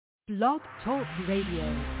Blog Talk Radio.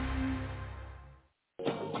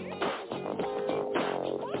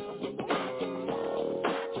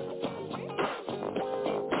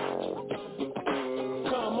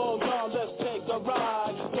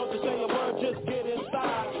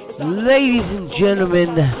 Ladies and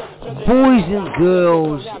gentlemen, boys and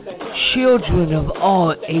girls, children of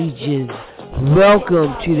all ages,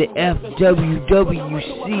 welcome to the FWWC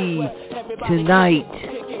Tonight.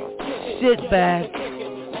 Sit back,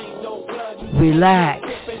 relax,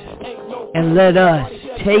 and let us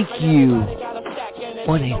take you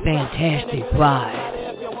on a fantastic ride.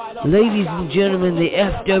 Ladies and gentlemen, the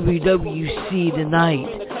FWWC Tonight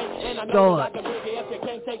starts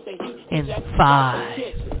in 5,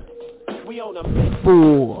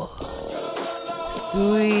 4,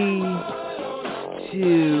 3,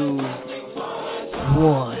 2,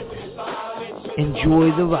 1.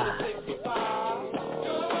 Enjoy the ride.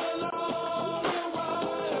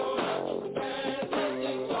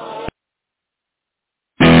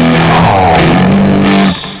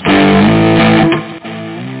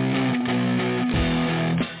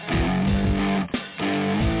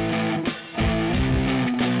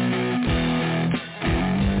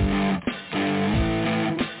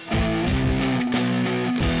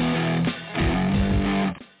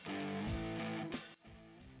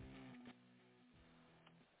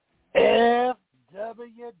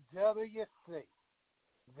 FWWC.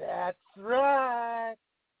 That's right.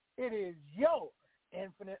 It is your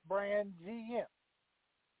Infinite Brand GM,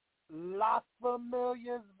 La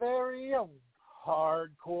Familia's very own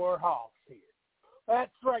Hardcore Hoss here.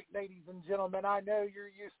 That's right, ladies and gentlemen. I know you're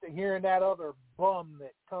used to hearing that other bum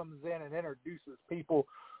that comes in and introduces people,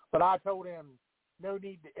 but I told him no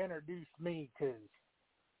need to introduce me because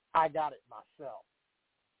I got it myself.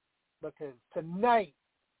 Because tonight,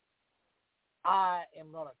 I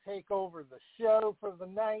am going to take over the show for the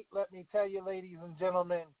night, let me tell you, ladies and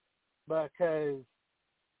gentlemen, because,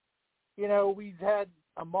 you know, we've had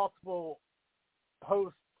a multiple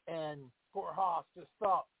hosts, and poor Haas just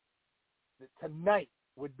thought that tonight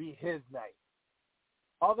would be his night.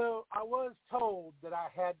 Although I was told that I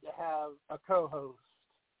had to have a co-host,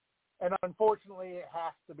 and unfortunately it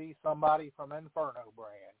has to be somebody from Inferno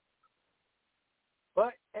brand.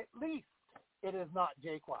 But at least it is not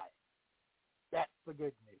Jake White. That's the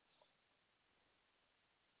good news.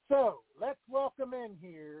 So, let's welcome in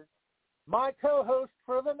here my co-host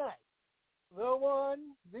for the night, the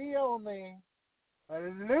one, the only,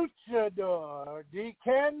 Luchador de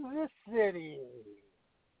Kansas City.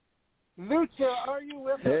 Lucha, are you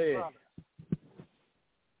with us, brother?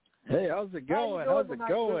 Hey, how's it going? How's it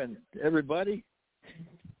going, everybody?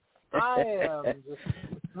 I am just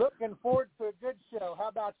looking forward to a good show. How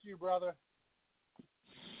about you, brother?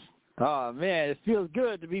 Oh man, it feels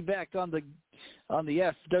good to be back on the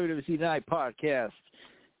FWWC Tonight podcast.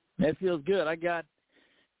 It feels good. I got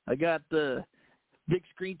the big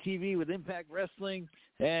screen TV with Impact Wrestling,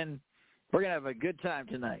 and we're gonna have a good time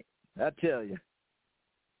tonight. I tell you.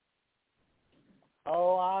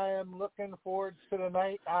 Oh, I am looking forward to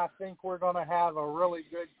tonight. I think we're gonna have a really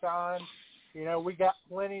good time. You know, we got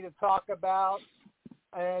plenty to talk about,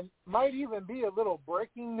 and might even be a little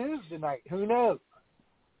breaking news tonight. Who knows?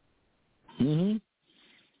 Mm-hmm.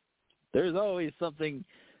 There's always something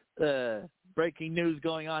breaking news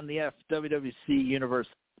going on in the FWWC universe,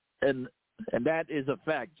 and that is a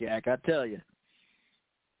fact, Jack. I tell you.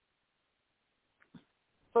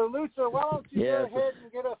 So, Lucha, why don't you go ahead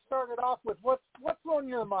and get us started off with what's on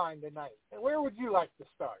your mind tonight? And where would you like to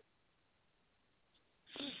start?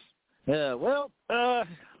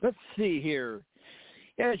 Let's see here.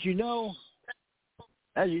 As you know,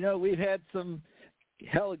 we've had some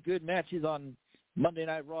hella good matches on Monday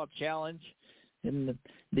Night Raw Challenge in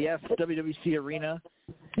the FWWC arena,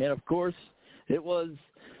 and of course, I was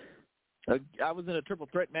in a triple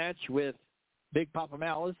threat match with Big Papa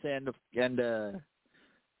Malice and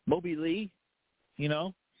Moby Lee. You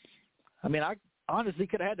know, I mean, I honestly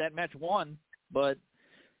could have had that match won, but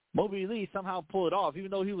Moby Lee somehow pulled it off, even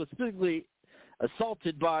though he was physically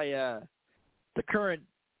assaulted by the current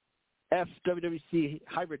FWWC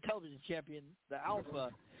Hybrid Television Champion, the Alpha,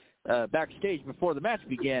 backstage before the match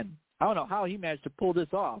began. I don't know how he managed to pull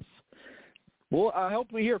this off. Well, I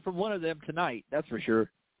hope we hear from one of them tonight, that's for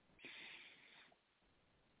sure.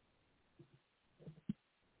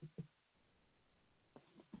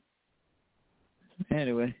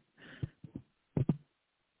 Anyway.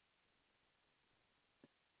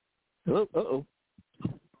 Uh-oh.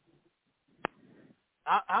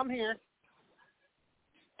 I'm here.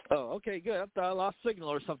 Oh, okay, good. I thought I lost signal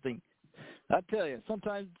or something. I tell you,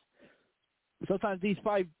 sometimes sometimes these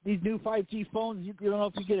new 5G phones, you don't know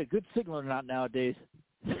if you get a good signal or not nowadays.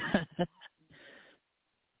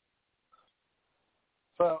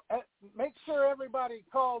 So make sure everybody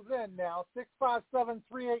calls in now,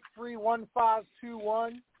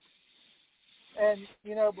 657-383-1521. And,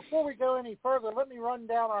 before we go any further, let me run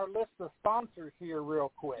down our list of sponsors here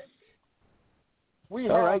real quick.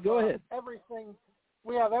 All right, go ahead.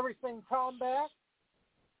 We have Everything Combat,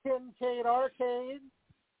 Kincaid Arcade,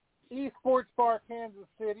 Esports Bar Kansas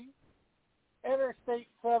City, Interstate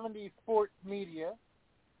 70 Sports Media,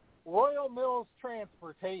 Royal Mills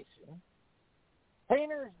Transportation,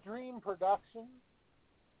 Painter's Dream Productions,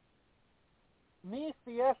 Mi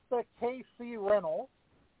Fiesta KC Reynolds,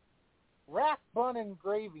 Rathbun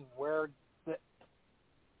Engraving, where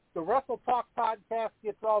the Wrestle Talk podcast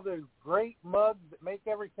gets all those great mugs that make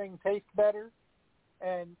everything taste better.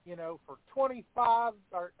 And, for $25,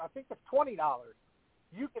 or I think it's $20,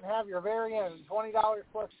 you can have your very own, $20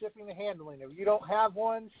 plus shipping and handling. If you don't have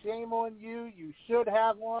one, shame on you. You should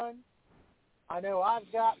have one. I know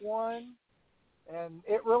I've got one. And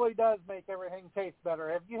it really does make everything taste better.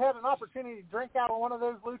 Have you had an opportunity to drink out of one of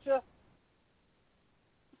those, Lucha?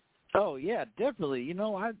 Oh yeah, definitely.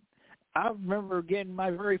 I remember getting my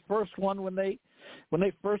very first one when they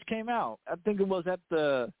first came out. I think it was at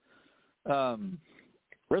the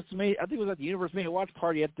WrestleMania. I think it was at the WrestleMania watch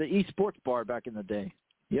party at the Esports Bar back in the day.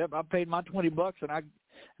 Yep, I paid my $20 and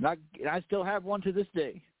I still have one to this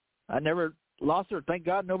day. I never lost it. Thank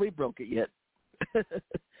God nobody broke it yet.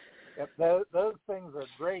 Yep, those things are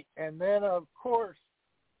great. And then, of course,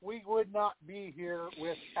 we would not be here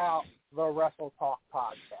without the Wrestle Talk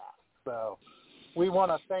podcast. So we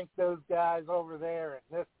want to thank those guys over there.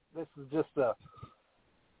 And this is just a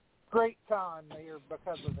great time here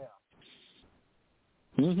because of them.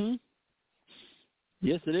 Mm-hmm.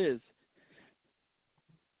 Yes, it is.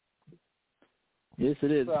 Yes,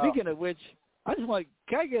 it is. So, Speaking of which, I just want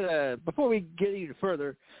to, before we get even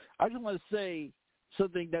further, I just want to say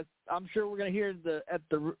something that I'm sure we're going to hear at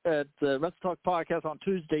the Wrestle Talk podcast on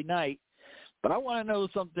Tuesday night. But I want to know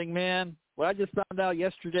something, man. What I just found out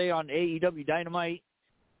yesterday on AEW Dynamite,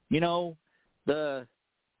 the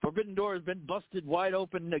Forbidden Door has been busted wide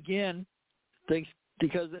open again, thanks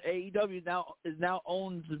because AEW now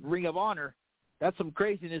owns Ring of Honor. That's some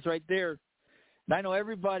craziness right there. And I know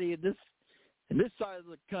everybody in this side of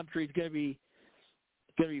the country is going to be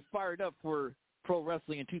fired up for pro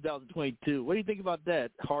wrestling in 2022. What do you think about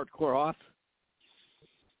that, Hardcore Hoss?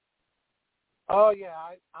 Oh,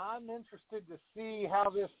 yeah, I'm interested to see how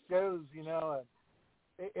this goes,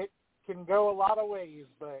 It can go a lot of ways,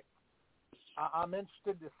 but I'm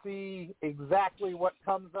interested to see exactly what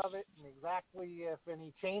comes of it and exactly if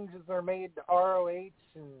any changes are made to ROH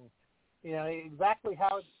and, exactly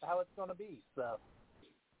how it's going to be. So.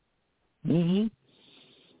 Mm-hmm.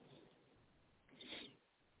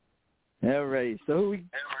 All right. So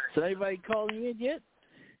anybody calling in yet?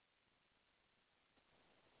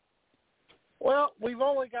 Well, we've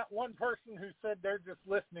only got one person who said they're just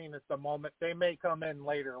listening at the moment. They may come in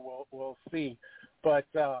later. We'll see. But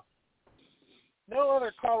no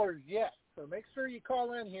other callers yet. So make sure you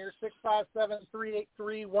call in here,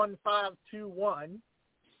 657-383-1521.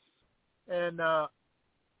 And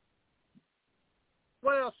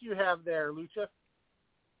what else you have there, Lucha?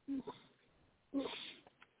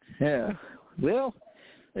 Yeah. Well,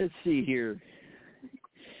 let's see here.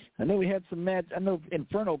 I know we had some match. I know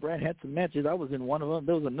Inferno Brand had some matches. I was in one of them.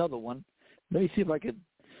 There was another one. Let me see if I could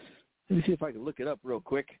look it up real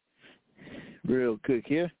quick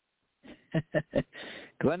here.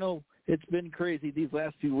 Because I know it's been crazy these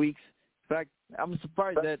last few weeks. In fact, I'm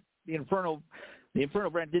surprised that the Inferno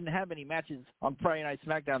Brand didn't have any matches on Friday Night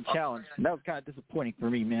SmackDown Challenge. And that was kind of disappointing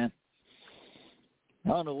for me, man. I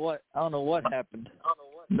don't know what happened.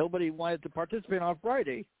 Nobody wanted to participate on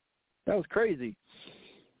Friday. That was crazy.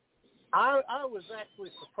 I was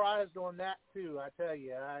actually surprised on that too. I tell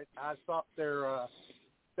you, I thought there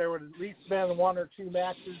would at least been one or two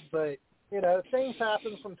matches, but things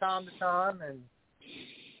happen from time to time, and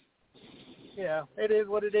it is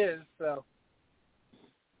what it is. So.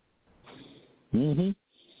 Mhm.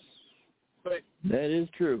 But that is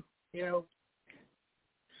true.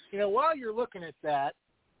 While you're looking at that,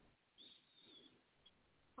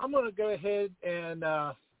 I'm going to go ahead and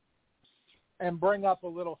bring up a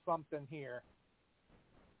little something here.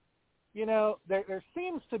 There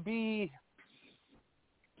seems to be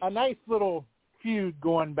a nice little feud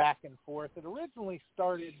going back and forth. It originally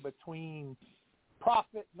started between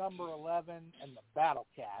Prophet number 11 and the Battle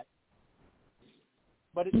Cat,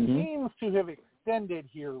 but it seems to have extended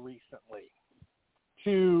here recently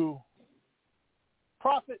to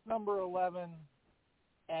Prophet number 11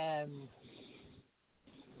 and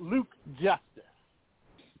Luke Justice.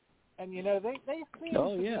 And, you know, they seem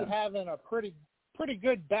to be having a pretty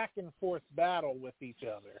good back-and-forth battle with each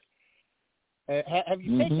other. Have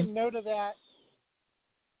you taken note of that?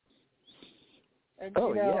 And,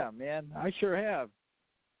 yeah, man. I sure have.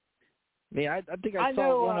 I mean, I think I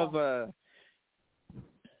saw one of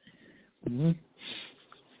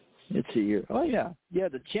let's see here. Oh, yeah. Yeah,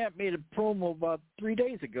 the champ made a promo about 3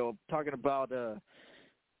 days ago talking about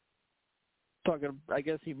I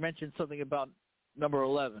guess he mentioned something about number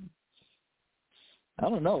 11. I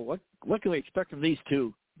don't know. What can we expect from these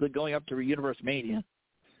two going up to Universe Mania?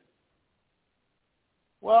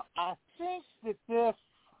 Well, I think that this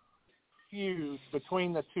feud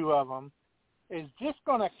between the two of them is just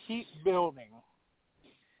going to keep building.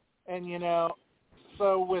 And, you know,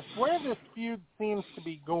 so with where this feud seems to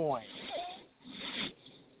be going,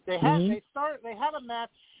 they had a match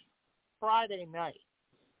Friday night.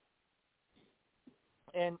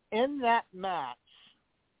 And in that match,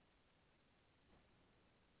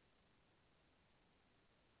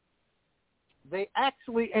 they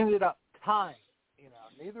actually ended up tying. You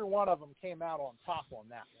know, neither one of them came out on top on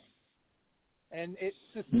that one. And it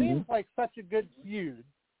just seems like such a good feud.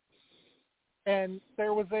 And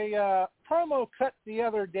there was a promo cut the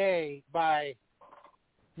other day by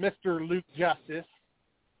Mr. Luke Justice,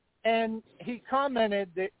 and he commented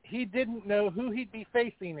that he didn't know who he'd be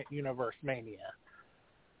facing at Universe Mania.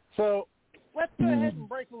 So let's go ahead and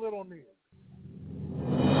break a little news.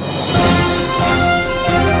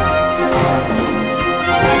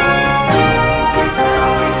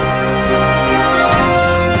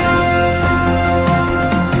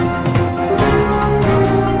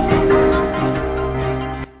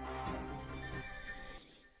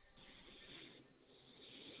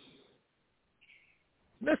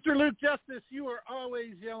 Mr. Luke Justice, you are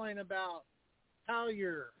always yelling about how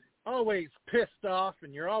you're always pissed off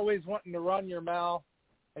and you're always wanting to run your mouth,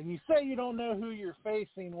 and you say you don't know who you're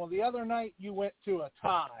facing. Well, the other night you went to a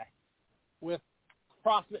tie with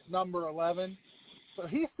Prophet number 11, so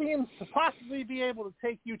he seems to possibly be able to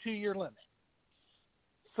take you to your limit.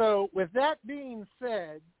 So with that being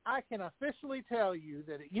said, I can officially tell you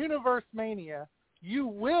that at Universe Mania, you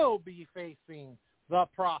will be facing the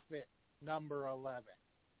Prophet number 11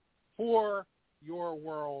 for your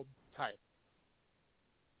world title.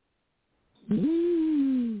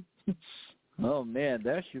 Oh, man,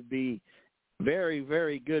 that should be very,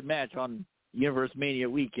 very good match on Universe Mania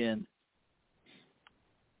weekend.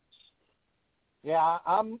 Yeah,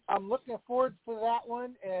 I'm looking forward to that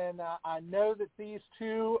one, and I know that these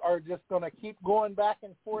two are just going to keep going back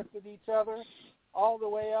and forth with each other all the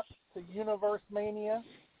way up to Universe Mania.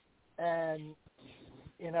 And,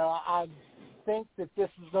 you know, I think that this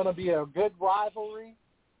is going to be a good rivalry.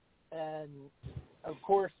 And, of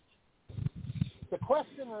course, the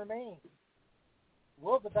question remains,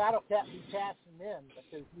 will the Battle Cat be cashing in?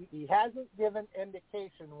 Because he hasn't given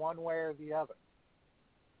indication one way or the other.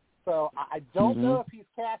 So I don't know if he's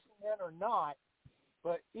cashing in or not,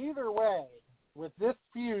 but either way, with this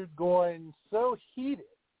feud going so heated,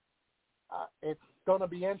 it's going to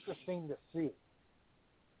be interesting to see.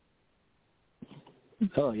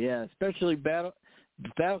 Oh, yeah, especially Battle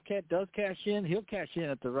Cat does cash in. He'll cash in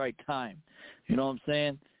at the right time. You know what I'm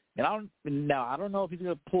saying? And I don't know if he's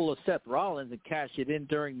going to pull a Seth Rollins and cash it in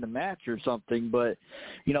during the match or something, but,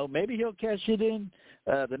 you know, maybe he'll cash it in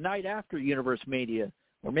the night after Universe Mania.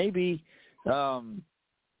 Or maybe, I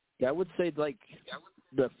would say like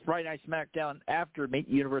the Friday Night SmackDown after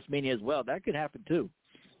Universe Mania as well. That could happen too.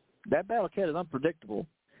 That Battle Cat is unpredictable.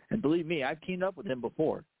 And believe me, I've teamed up with him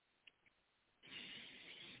before.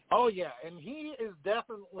 Oh, yeah, and he is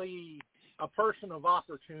definitely a person of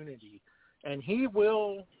opportunity. And he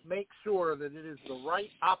will make sure that it is the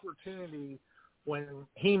right opportunity when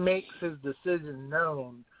he makes his decision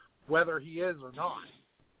known, whether he is or not.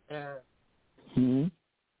 And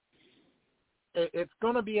it's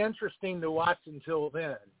going to be interesting to watch until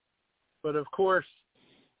then. But, of course,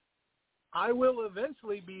 I will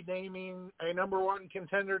eventually be naming a number one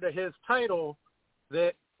contender to his title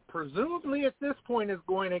that presumably at this point is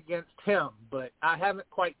going against him. But I haven't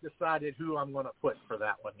quite decided who I'm going to put for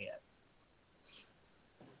that one yet.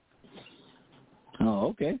 Oh,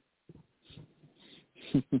 okay.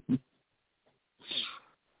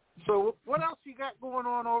 So what else you got going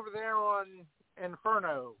on over there on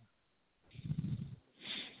Inferno?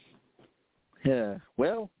 Yeah,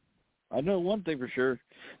 well, I know one thing for sure.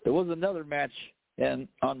 There was another match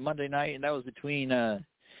on Monday night, and that was between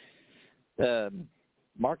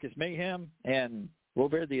Marcus Mayhem and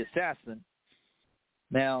Robert the Assassin.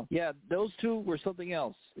 Now, yeah, those two were something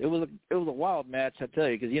else. It was a wild match, I tell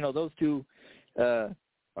you, because those two are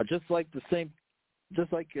just like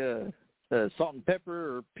salt and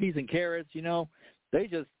pepper or peas and carrots. They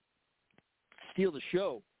just steal the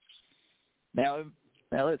show. Now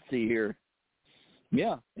let's see here.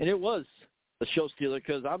 Yeah, and it was a show stealer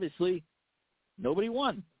because obviously nobody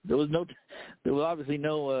won. There was obviously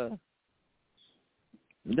no.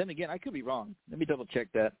 Then again, I could be wrong. Let me double check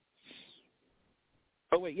that.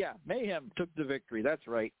 Oh wait, yeah, Mayhem took the victory. That's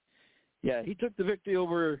right. Yeah, he took the victory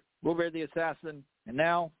over the Assassin, and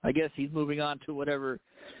now I guess he's moving on to whatever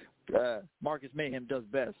Marcus Mayhem does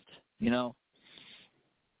best.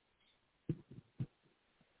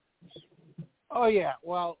 Oh yeah,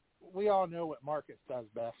 well, we all know what Marcus does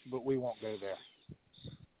best, but we won't go there.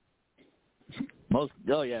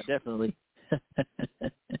 Oh yeah, definitely.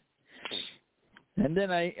 and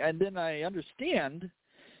then I understand.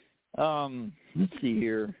 Let's see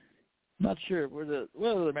here. Not sure what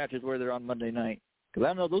other matches were there on Monday night, because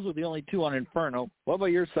I know those were the only two on Inferno. What about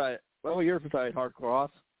your side? What about your side, Hardcore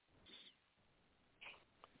Ross?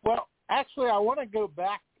 Well, actually, I want to go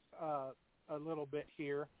back a little bit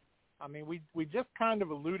here. I mean, we just kind of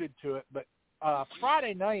alluded to it, but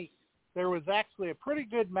Friday night there was actually a pretty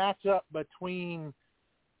good matchup between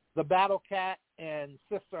the Battle Cat and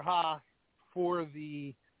Sister Ha for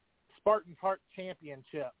the Spartan's Heart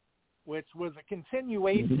Championship, which was a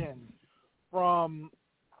continuation from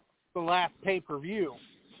the last pay-per-view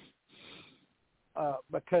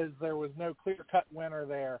because there was no clear-cut winner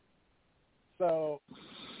there. So,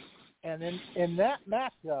 and in that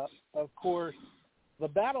matchup, of course, the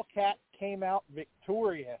Battle Cat came out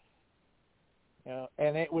victorious.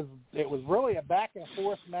 And it was really a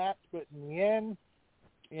back-and-forth match, but in the end,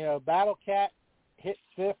 Battle Cat hit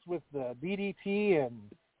fifth with the DDT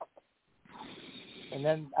and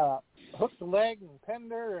then hooked the leg and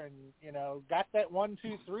pinned her and, got that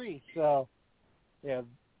 1-2-3. So,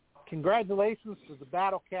 congratulations to the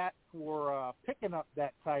Battle Cat for picking up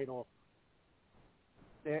that title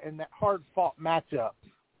in that hard-fought matchup.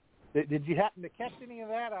 Did you happen to catch any of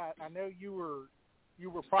that? I know you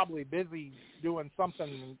were probably busy doing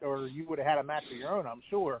something, or you would have had a match of your own, I'm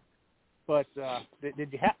sure. But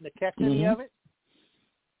did you happen to catch any of it?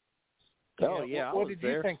 Oh, yeah. What did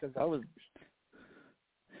you think of that?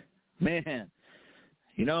 Man,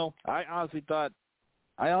 I honestly thought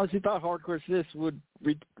Hardcore Sis would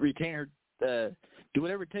retain her, do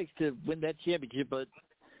whatever it takes to win that championship. But,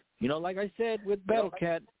 like I said with Battle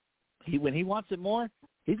Cat, when he wants it more,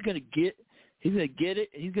 he's gonna get it.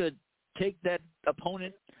 He's gonna take that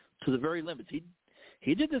opponent to the very limits.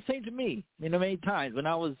 He did the same to me, many times when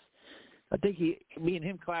I think me and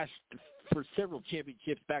him clashed for several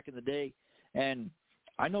championships back in the day, and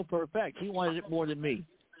I know for a fact he wanted it more than me.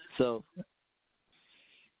 So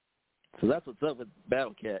that's what's up with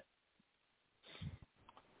Battle Cat.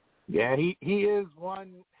 Yeah, he is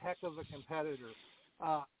one heck of a competitor.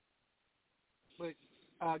 But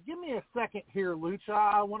give me a second here, Lucha.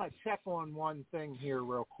 I want to check on one thing here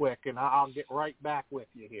real quick, and I'll get right back with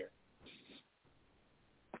you here.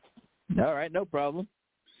 All right, no problem.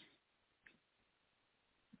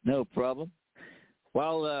 No problem.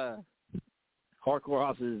 While Hardcore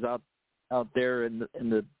House is out there in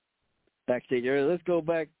the backstage area, let's go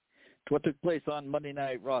back to what took place on Monday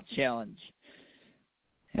Night Raw Challenge.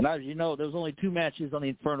 And as you know, there was only 2 matches on the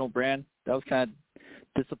Inferno brand. That was kind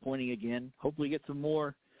of disappointing again. Hopefully get some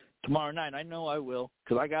more tomorrow night. I know I will,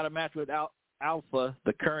 because I got a match with Alpha,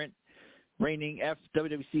 the current reigning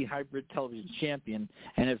FWWC Hybrid Television Champion.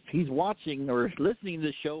 And if he's watching or listening to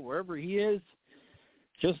the show, wherever he is,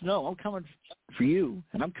 just know I'm coming for you.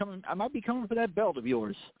 And I might be coming for that belt of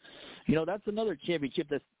yours. That's another championship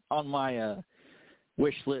that's on my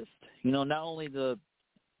wish list. Not only the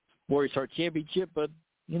Warriors Heart Championship, but,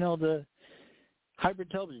 the Hybrid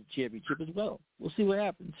Television Championship as well. We'll see what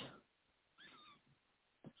happens.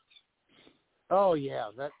 Oh,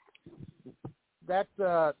 yeah. That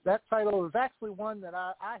title is actually one that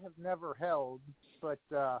I have never held, but,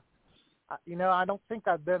 I don't think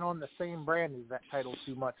I've been on the same brand as that title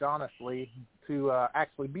too much, honestly, to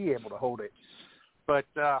actually be able to hold it. But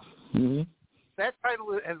that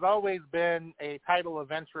title has always been a title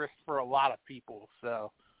of interest for a lot of people.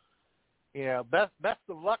 So, best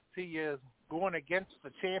of luck to you going against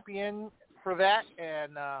the champion for that,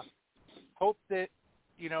 and hope that,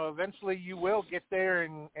 eventually you will get there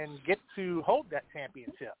and get to hold that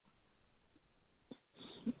championship.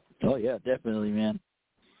 Oh, yeah, definitely, man.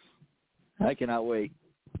 I cannot wait.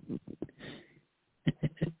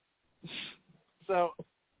 So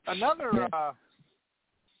another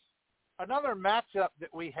matchup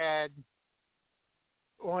that we had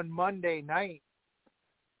on Monday night,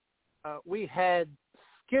 we had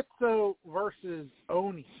Schizo versus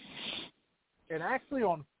Oni. And actually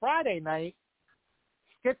on Friday night,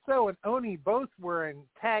 Schizo and Oni both were in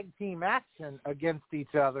tag team action against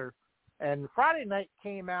each other. And Friday night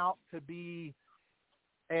came out to be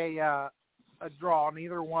a draw.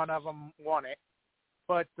 Neither one of them won it.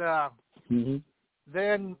 But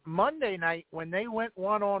then Monday night, when they went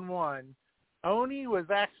one-on-one, Oni was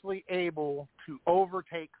actually able to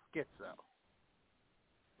overtake Schizo.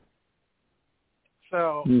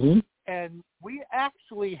 So, and we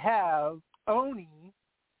actually have Oni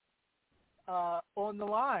on the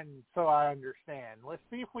line, so I understand. Let's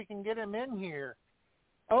see if we can get him in here.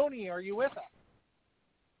 Oni, are you with us?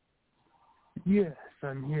 Yes,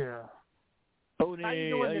 I'm here. Oni, how you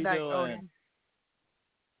doing tonight, Oni?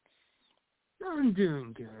 I'm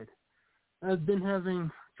doing good. I've been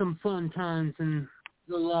having some fun times in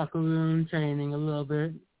the locker room, training a little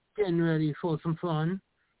bit, getting ready for some fun.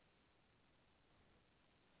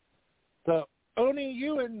 So, Oni,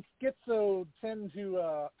 you and Schizo tend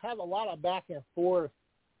to have a lot of back and forth.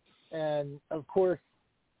 And, of course,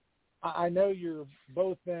 I know you're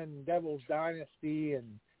both in Devil's Dynasty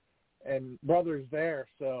and brothers there.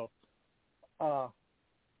 So,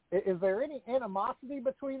 is there any animosity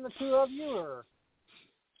between the two of you? Or?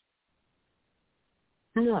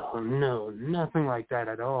 No, nothing like that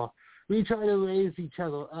at all. We try to raise each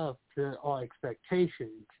other up to our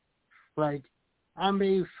expectations. Like, I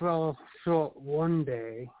may fall short one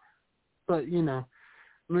day, but, you know,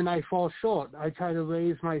 when I fall short, I try to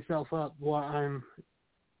raise myself up while I'm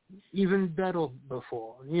even better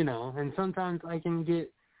before, you know. And sometimes I can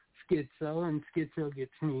get Schizo, and Schizo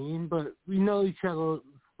gets me, but we know each other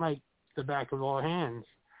like the back of our hands.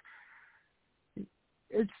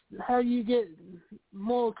 It's how you get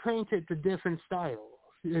more acquainted to different styles,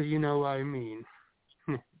 you know what I mean.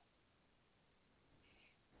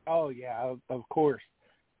 Oh, yeah, of course.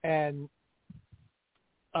 And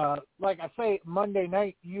like I say, Monday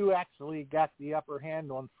night, you actually got the upper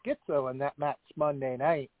hand on Schizo in that match Monday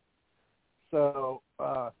night. So,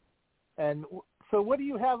 so what do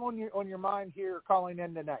you have on your mind here calling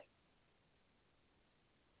in tonight?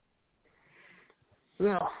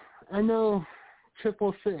 Well, I know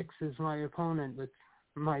 666 is my opponent with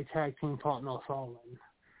my tag team partner, Fallen.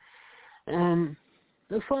 And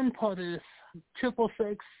the fun part is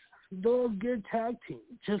 666, they're a good tag team,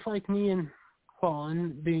 just like me and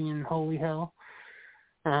Fallen being in Holy Hell.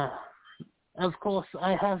 Of course,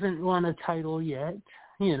 I haven't won a title yet,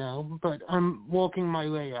 you know, but I'm working my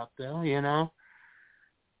way up there, you know.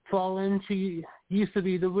 Fallen, she used to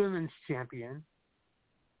be the women's champion.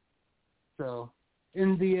 So,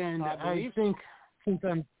 in the end, I think since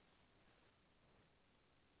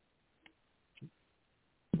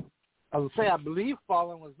I believe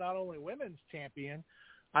Fallen was not only women's champion,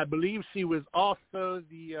 I believe she was also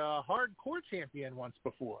the hardcore champion once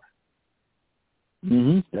before.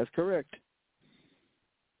 That's correct.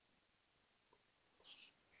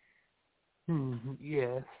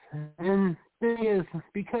 Yes. And the thing is,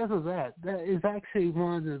 because of that is actually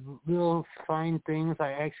one of the real fine things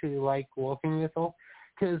I actually like working with her.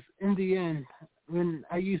 Because in the end, when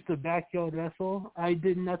I used to backyard wrestle, I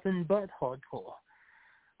did nothing but hardcore.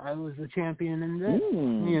 I was a champion in that,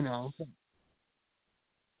 you know.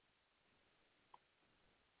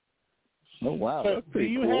 Oh wow! So That's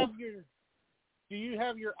pretty cool. Do you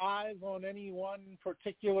have your eyes on any one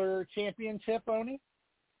particular championship, Oni?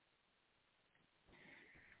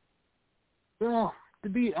 Well, to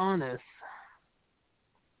be honest,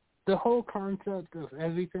 the whole concept of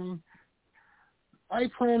everything, I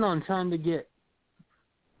plan on trying to get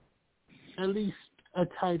at least a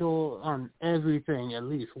title on everything at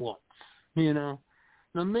least once, you know.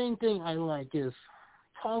 The main thing I like is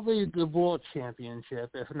probably the World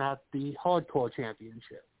Championship, if not the Hardcore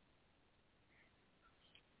Championship.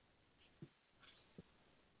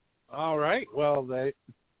 All right. Well,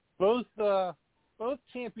 both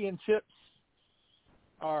championships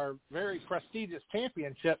are very prestigious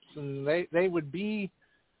championships, and they would be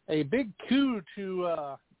a big coup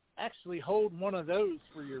to actually hold one of those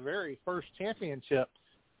for your very first championship.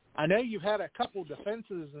 I know you've had a couple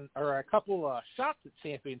defenses or a couple shots at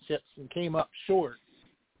championships and came up short,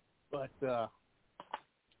 but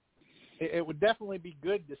it would definitely be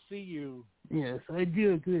good to see you. Yes, I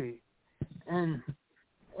do agree. And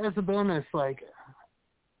as a bonus, like,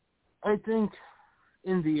 I think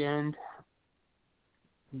in the end,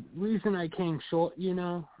 reason I came short, you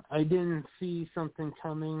know, I didn't see something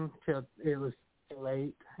coming till it was too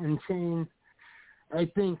late. And Shane, I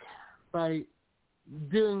think by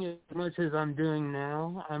doing it as much as I'm doing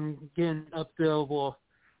now, I'm getting up there with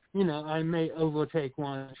I may overtake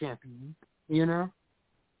one of the champions,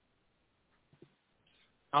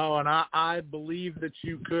 Oh, and I believe that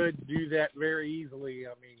you could do that very easily.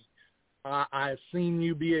 I mean, I've seen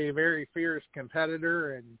you be a very fierce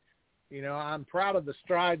competitor, and, I'm proud of the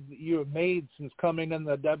strides that you have made since coming in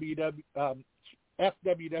the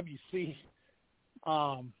FWWC.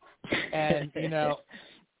 And,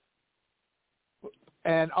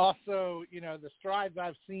 and also, the strides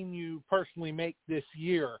I've seen you personally make this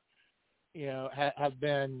year, have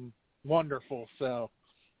been wonderful. So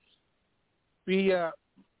before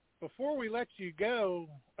we let you go,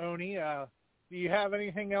 Oni, do you have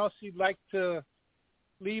anything else you'd like to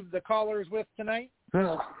leave the callers with tonight?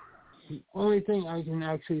 Well, the only thing I can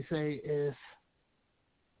actually say is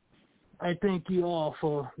I thank you all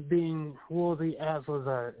for being worthy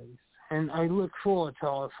adversaries, and I look forward to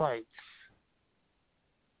our fights.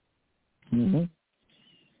 Mm-hmm.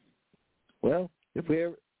 Well, if we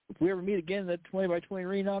ever meet again in that 20x20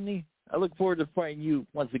 arena, Omni, I look forward to fighting you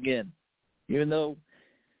once again. Even though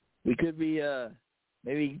we could be,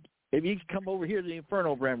 maybe you can come over here to the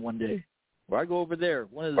Inferno brand one day, or I go over there,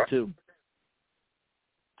 one of the two.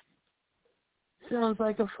 Sounds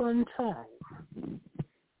like a fun time.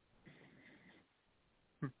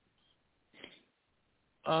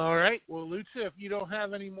 All right. Well, Lucha, if you don't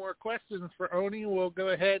have any more questions for Oni, we'll go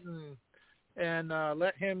ahead and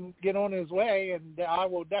let him get on his way. And I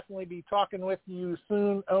will definitely be talking with you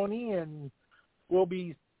soon, Oni, and we'll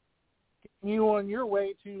be getting you on your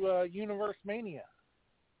way to Universe Mania.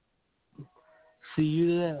 See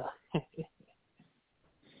you there.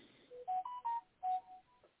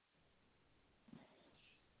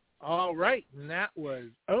 All right. And that was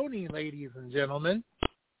Oni, ladies and gentlemen.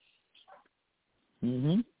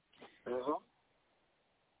 Mm-hmm.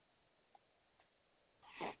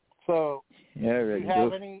 So, do you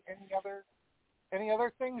have any other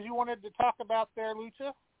things you wanted to talk about there,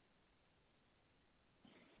 Lucha?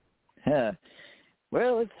 Yeah.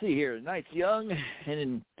 Well, let's see here. Night's young, and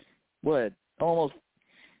in we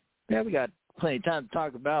got plenty of time to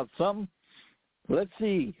talk about something. Let's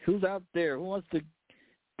see who's out there. Who wants to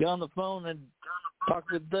get on the phone and talk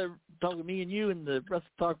with me and you and the rest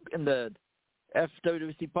talk in the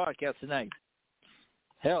FWWC podcast tonight.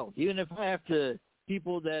 Hell, even if I have to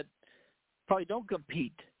people that probably don't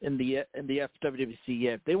compete in the FWWC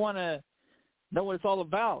yet, if they want to know what it's all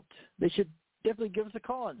about, they should definitely give us a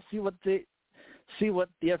call and see what the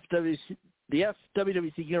FWWC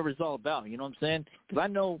universe is all about. You know what I'm saying? Because I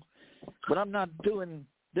know when I'm not doing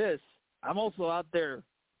this, I'm also out there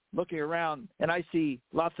looking around, and I see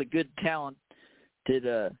lots of good talented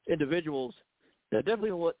individuals that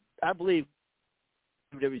definitely what I believe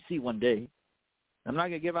FWWC one day. I'm not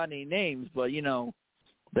going to give out any names, but,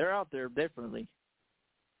 they're out there definitely.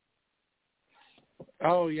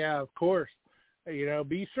 Oh, yeah, of course.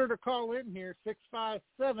 Be sure to call in here,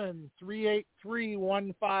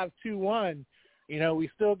 657-383-1521. We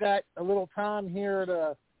still got a little time here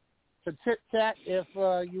to chit-chat. If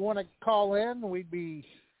you want to call in, we'd be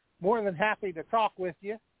more than happy to talk with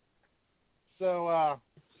you. So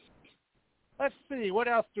let's see, what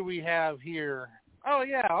else do we have here? Oh,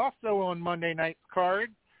 yeah, also on Monday night's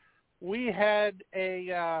card, we had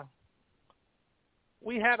a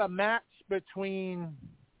match between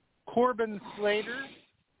Corbin Slater,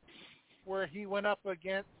 where he went up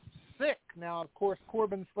against Sick. Now, of course,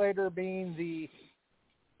 Corbin Slater being the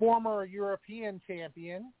former European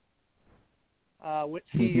champion, which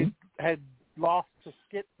he had lost to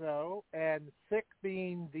Schizo, and Sick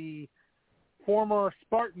being the former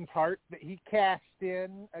Spartan Heart that he cashed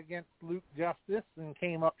in against Luke Justice and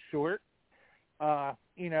came up short. Right.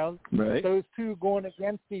 Those two going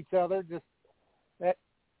against each other, that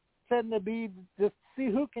tend to be just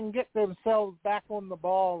see who can get themselves back on the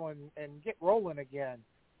ball and get rolling again.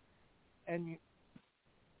 And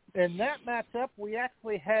in that matchup, we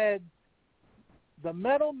actually had the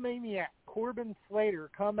Metal Maniac Corbin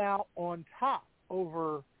Slater come out on top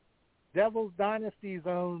over Devil's Dynasty's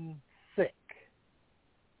own Sick.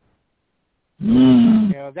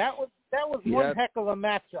 That was one heck of a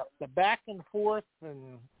matchup. The back and forth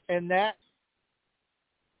and that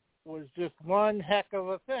was just one heck of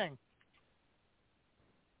a thing.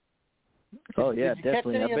 Oh yeah,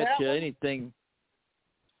 definitely. I bet you one? anything.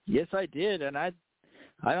 Yes, I did, and I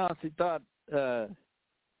honestly thought,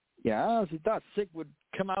 Sick would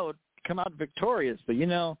come out victorious. But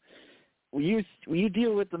when you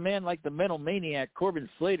deal with a man like the Metal Maniac Corbin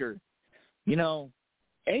Slater,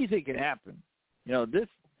 anything can happen.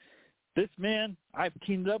 This man, I've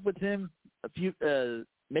teamed up with him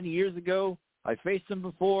many years ago. I faced him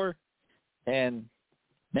before, and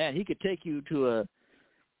man, he could take you to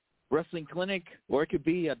wrestling clinic, or it could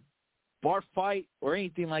be a bar fight or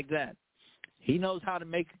anything like that. He knows how to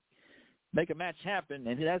make a match happen,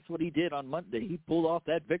 and that's what he did on Monday. He pulled off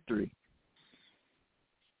that victory.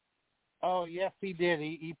 Oh, yes, he did.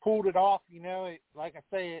 He pulled it off. Like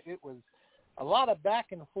I say, it was a lot of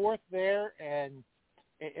back and forth there, and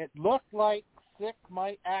it looked like Sick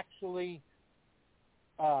might actually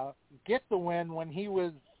get the win when he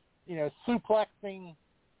was, suplexing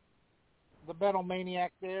the Metal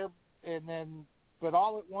Maniac there, and then, but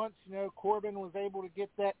all at once, Corbin was able to get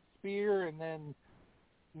that spear and then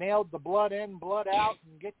nailed the blood in, blood out,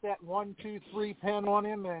 and get that 1, 2, 3 pin on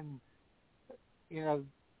him, and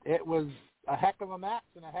it was a heck of a match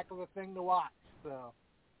and a heck of a thing to watch. So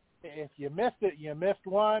if you missed it, you missed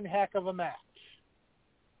one heck of a match.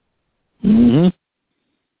 Mm-hmm.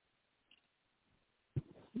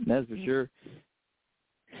 That's for sure.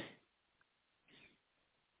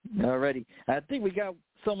 Alrighty. I think we got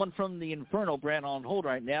someone from the Inferno brand on hold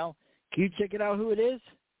right now. Can you check it out who it is?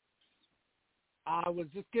 I was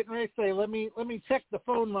just getting ready to say, let me check the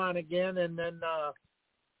phone line again, and then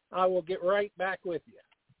I will get right back with you.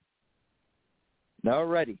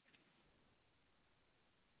 Alrighty.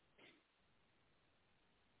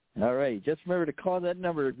 All right. Just remember to call that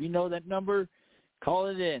number. If you know that number, call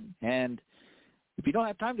it in. And if you don't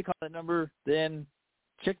have time to call that number, then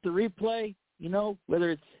check the replay,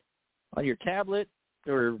 whether it's on your tablet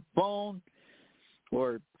or phone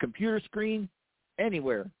or computer screen,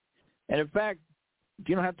 anywhere. And in fact, if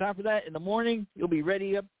you don't have time for that, in the morning, you'll be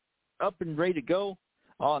ready up and ready to go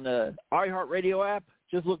on the iHeartRadio app.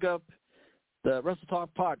 Just look up the Wrestle Talk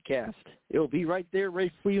podcast. It will be right there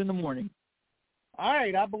ready for you in the morning. All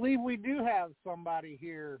right, I believe we do have somebody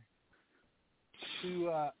here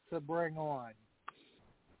to bring on.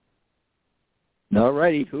 All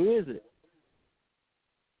righty, who is it?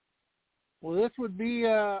 Well, this would be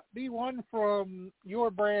one from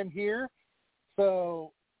your brand here.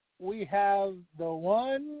 So we have the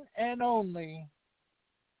one and only.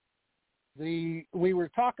 We were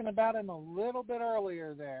talking about him a little bit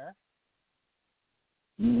earlier there.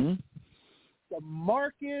 Mm-hmm. The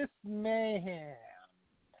Marcus Mayhem.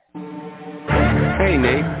 Hey,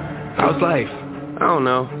 Nate. How's life? I don't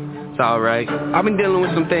know. It's all right. I've been dealing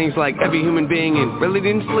with some things like every human being and really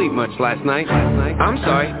didn't sleep much last night. I'm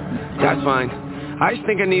sorry. That's fine. I just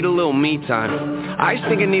think I need a little me time. I just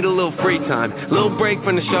think I need a little free time. A little break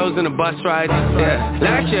from the shows and the bus rides. Yeah.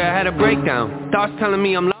 Last year I had a breakdown. Thoughts telling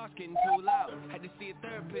me I'm lost, getting too loud. Had to see a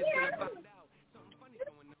therapist and I found out something funny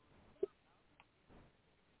going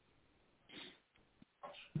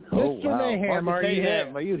on. Oh, Mr. wow. Mayhem, Marcus are you Mayhem,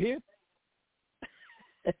 there? are you here?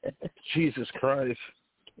 Jesus Christ.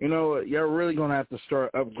 You know what? You're really going to have to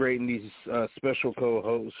start upgrading these special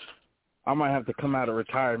co-hosts. I might have to come out of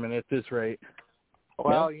retirement at this rate.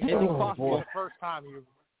 Well, boy.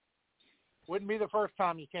 wouldn't be the first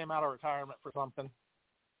time you came out of retirement for something.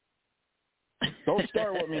 Don't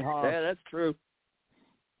start with me, Hans. Yeah, that's true.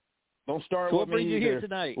 Don't start So with what brings me you either, here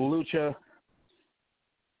tonight? Lucha.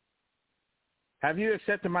 Have you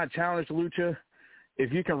accepted my challenge, Lucha?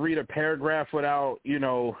 If you can read a paragraph without,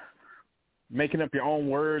 making up your own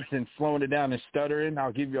words and slowing it down and stuttering,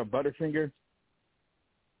 I'll give you a butterfinger.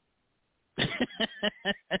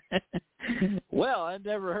 Well, I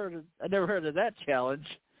never heard of that challenge.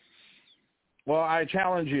 Well, I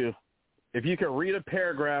challenge you. If you can read a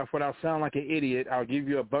paragraph without sounding like an idiot, I'll give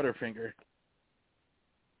you a butterfinger.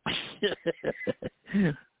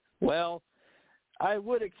 Well, I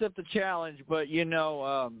would accept the challenge, but recent.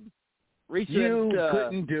 You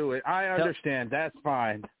couldn't do it. I understand. That's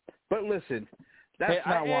fine. But listen, that's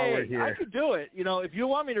not why we're here. I could do it. If you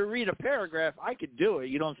want me to read a paragraph, I could do it.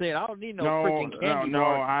 You know what I'm saying? I don't need no freaking candy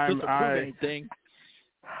bar just to prove anything.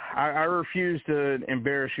 I refuse to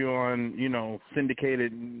embarrass you on,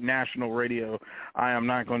 syndicated national radio. I am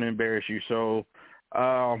not going to embarrass you. So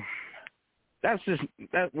that's just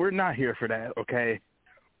that. We're not here for that, okay?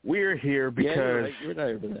 We're here because you're not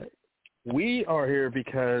here for that. We are here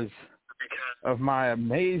because of my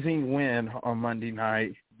amazing win on Monday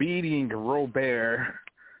night, beating Robert,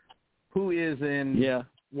 who is in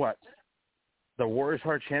the Warriors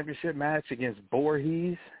Heart Championship match against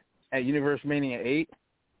Voorhees at Universe Mania 8.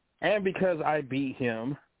 And because I beat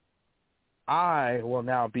him, I will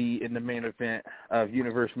now be in the main event of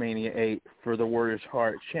Universe Mania 8 for the Warriors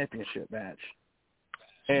Heart Championship match.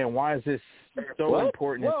 And why is this so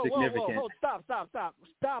important and significant? Whoa.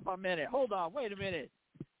 Stop a minute. Hold on. Wait a minute.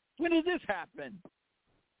 When did this happen?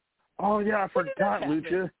 Oh, yeah, I forgot,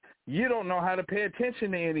 Lucha. You don't know how to pay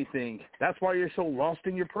attention to anything. That's why you're so lost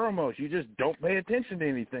in your promos. You just don't pay attention to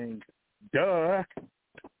anything. Duh.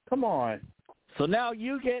 Come on. So now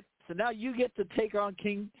you get so now you get to take on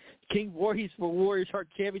King Voorhees for Warriors Heart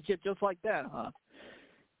Championship just like that, huh?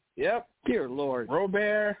 Yep. Dear Lord.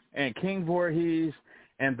 Robert and King Voorhees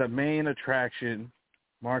and the main attraction,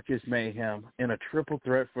 Marcus Mayhem, in a triple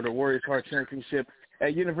threat for the Warriors Heart Championship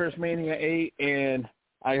at Universe Mania 8. And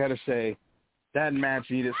I got to say, that match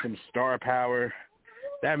needed some star power.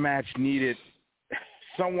 That match needed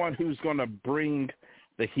someone who's going to bring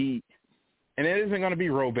the heat. And it isn't going to be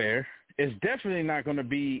Robert. It's definitely not going to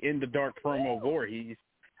be in the dark promo Voorhees.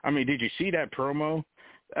 I mean, did you see that promo?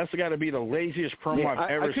 That's got to be the laziest promo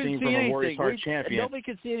I've ever seen from a Warriors Heart champion. Nobody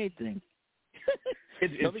can see anything.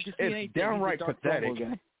 It's downright pathetic.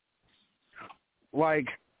 Like,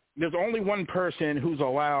 there's only one person who's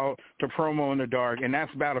allowed to promo in the dark, and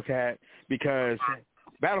that's Battle Cat, because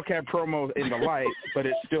Battle Cat promos in the light, but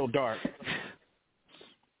it's still dark.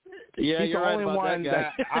 Yeah, he's you're the only right about one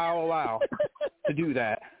that I'll allow to do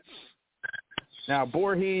that. Now,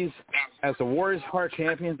 Voorhees, as the Warriors Heart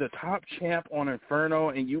champion, the top champ on Inferno,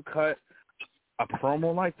 and you cut a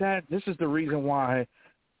promo like that, this is the reason why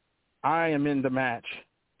I am in the match.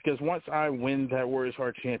 Because once I win that Warriors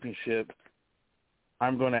Heart championship,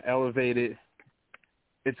 I'm going to elevate it.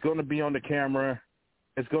 It's going to be on the camera.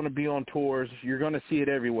 It's going to be on tours. You're going to see it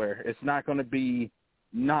everywhere. It's not going to be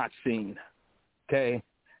not seen. Okay?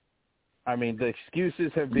 I mean, the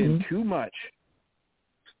excuses have been too much.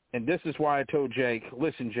 And this is why I told Jake,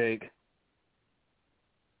 listen, Jake,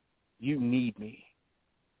 you need me.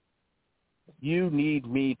 You need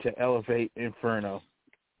me to elevate Inferno.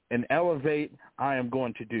 And elevate, I am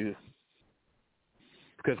going to do.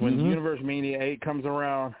 Because when Universe Mania 8 comes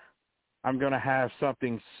around, I'm going to have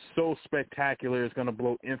something so spectacular it's going to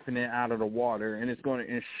blow Infinite out of the water, and it's going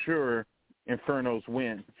to ensure Inferno's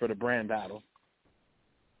win for the brand battle.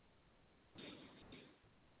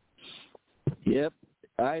 Yep.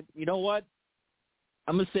 You know what?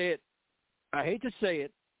 I'm gonna say it. I hate to say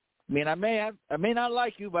it. I mean, I may not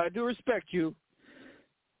like you, but I do respect you.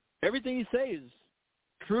 Everything you say is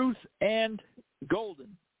truth and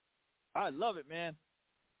golden. I love it, man.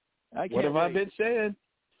 What have I been saying?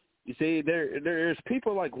 You see, there's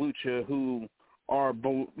people like Lucha who are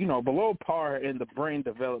below par in the brain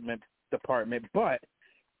development department, but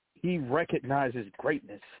he recognizes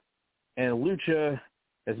greatness, and Lucha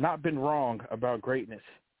has not been wrong about greatness.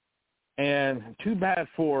 And too bad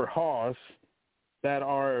for Haas that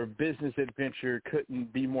our business adventure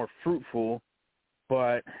couldn't be more fruitful,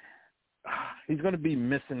 but he's going to be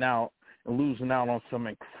missing out and losing out on some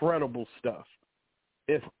incredible stuff.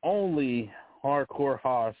 If only Hardcore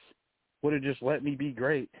Haas would have just let me be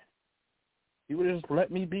great. He would have just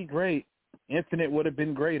let me be great. Infinite would have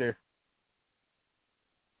been greater.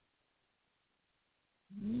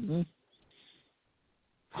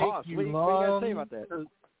 Haas, what do you got to say about that?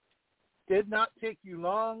 Did not take you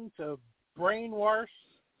long to brainwash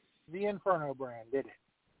the Inferno brand, did it?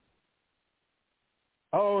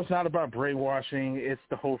 Oh, it's not about brainwashing. It's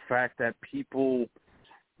the whole fact that people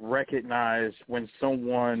recognize when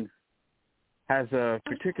someone has a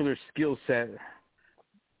particular skill set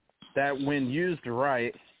that, when used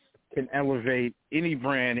right, can elevate any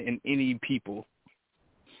brand and any people.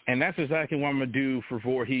 And that's exactly what I'm going to do for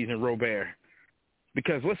Voorhees and Robert.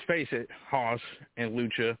 Because let's face it, Haas and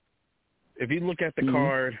Lucha, if you look at the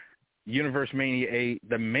card, Universe Mania 8,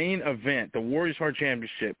 the main event, the Warriors Heart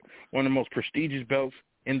Championship, one of the most prestigious belts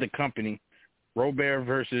in the company, Robert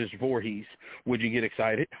versus Voorhees, would you get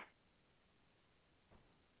excited?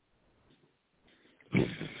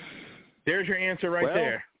 There's your answer right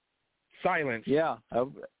there. Silence. Yeah.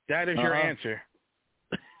 That is your answer.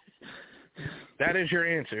 That is your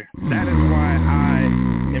answer. That is why I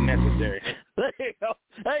am necessary. There you go.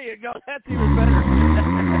 There you go. That's even better.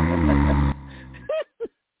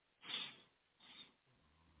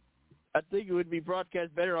 I think it would be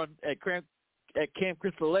broadcast better at Camp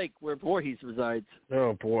Crystal Lake, where Voorhees resides.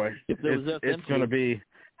 Oh boy, if there was it's going to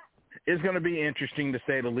be interesting to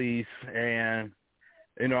say the least, and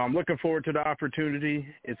I'm looking forward to the opportunity.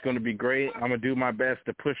 It's going to be great. I'm going to do my best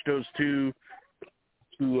to push those two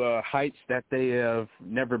to heights that they have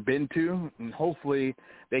never been to, and hopefully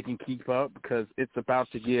they can keep up, because it's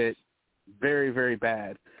about to get very, very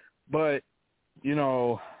bad. But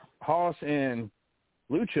Haas and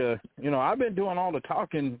Lucha, I've been doing all the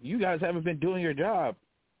talking. You guys haven't been doing your job.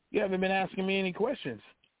 You haven't been asking me any questions.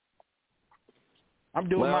 I'm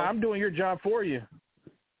doing your job for you.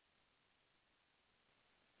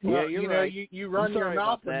 Well, yeah, you're right. You run your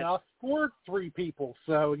mouth enough for three people,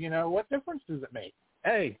 so what difference does it make?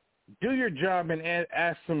 Hey, do your job and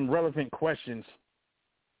ask some relevant questions.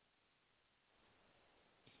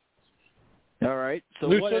 All right. So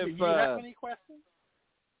Lucha, what if do you have any questions?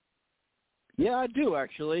 Yeah, I do,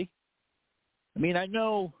 actually. I mean, I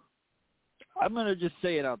know, I'm going to just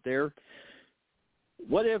say it out there.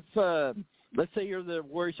 What if, let's say you're the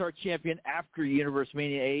Warriors Heart champion after Universe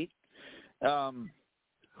Mania 8.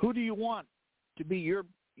 Who do you want to be your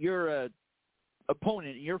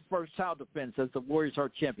opponent in your first title defense as the Warriors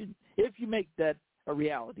Heart champion, if you make that a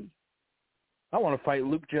reality? I want to fight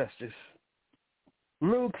Luke Justice.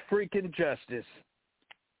 Luke freaking Justice.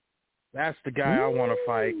 That's the guy I want to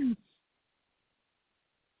fight.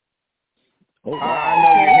 Oh, wow. I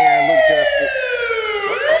know you're hearing Luke Justice.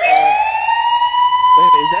 Wait,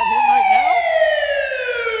 is that him right now?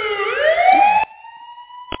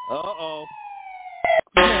 Uh-oh.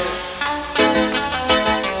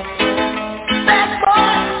 Bad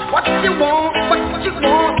boy, what you want, what you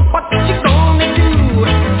want, what you gonna do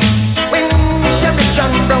when Chevy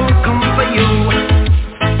John don't come for you?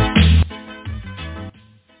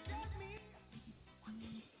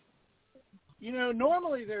 You know,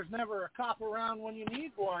 normally there's never a cop around when you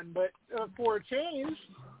need one, but for a change,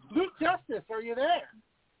 Luke Justice, are you there?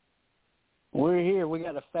 We're here. We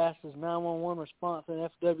got the fastest 911 response in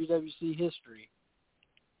FWWC history.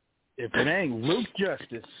 If it ain't Luke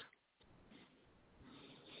Justice.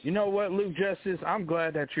 You know what, Luke Justice? I'm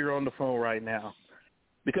glad that you're on the phone right now,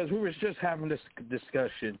 because we were just having this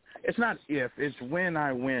discussion. It's not if, it's when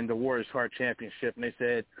I win the Warriors Heart Championship, and they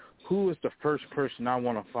said, who is the first person I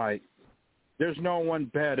want to fight? There's no one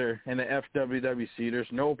better in the FWWC.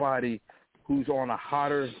 There's nobody who's on a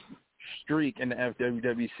hotter streak in the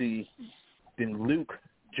FWWC than Luke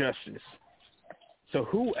Justice. So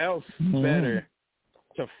who else better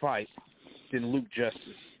to fight than Luke Justice?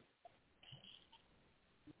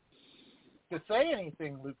 To say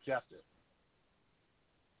anything, Luke Justice.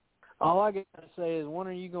 All I got to say is, when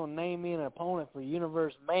are you going to name me an opponent for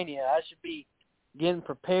Universe Mania? I should be getting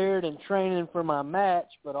prepared and training for my match,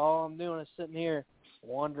 but all I'm doing is sitting here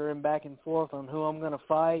wandering back and forth on who I'm going to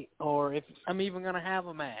fight or if I'm even going to have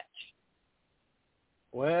a match.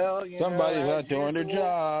 Well, somebody's not doing their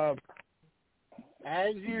job.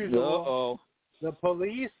 As usual, the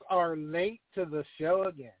police are late to the show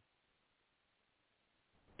again.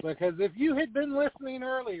 Because if you had been listening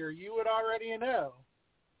earlier, you would already know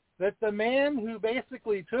that the man who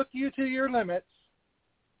basically took you to your limits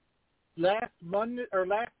last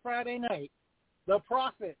Friday night, the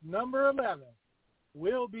Prophet number 11,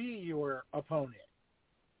 will be your opponent.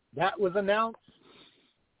 That was announced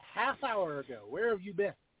half hour ago. Where have you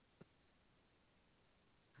been?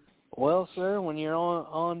 Well, sir, when you're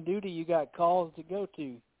on duty, you got calls to go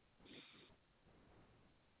to.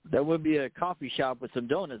 That would be a coffee shop with some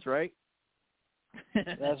donuts, right?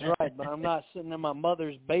 That's right, but I'm not sitting in my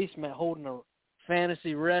mother's basement holding a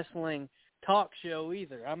fantasy wrestling talk show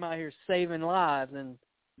either. I'm out here saving lives and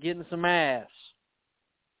getting some ass.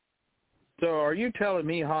 So are you telling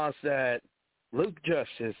me, Haas, that Luke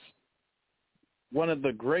Justice, one of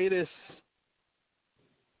the greatest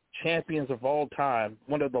champions of all time,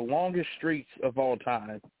 one of the longest streaks of all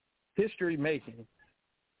time, history making,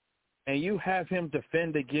 and you have him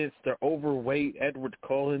defend against the overweight Edward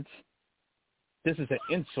Collins? This is an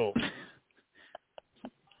insult.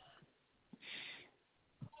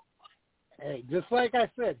 Hey, just like I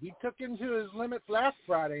said, he took him to his limits last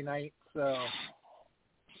Friday night, so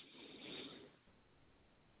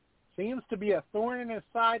seems to be a thorn in his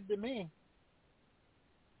side to me.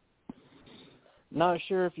 Not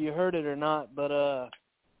sure if you heard it or not, but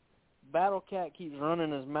Battle Cat keeps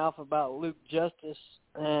running his mouth about Luke Justice,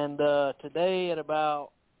 and today at about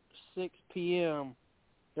 6 p.m.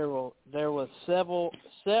 there was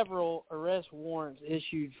several arrest warrants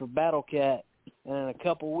issued for Battle Cat, and in a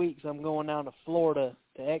couple weeks I'm going down to Florida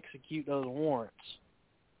to execute those warrants.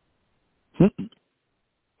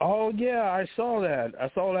 Oh, yeah, I saw that. I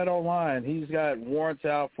saw that online. He's got warrants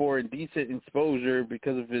out for indecent exposure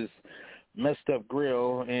because of his messed up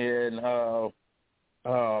grill and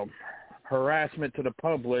harassment to the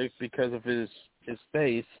public because of his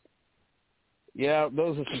face. Yeah,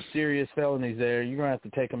 those are some serious felonies there. You're going to have to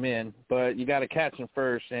take them in, but you got to catch them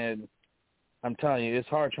first, and I'm telling you, it's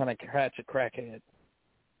hard trying to catch a crackhead.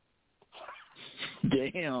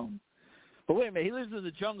 Damn. But wait a minute, he lives in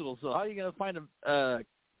the jungle, so how are you going to find a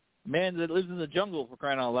man that lives in the jungle, for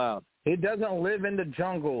crying out loud? He doesn't live in the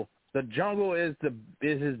jungle. The jungle is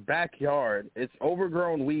his backyard. It's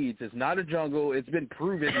overgrown weeds. It's not a jungle. It's been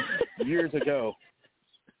proven years ago.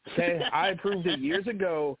 Okay? I proved it years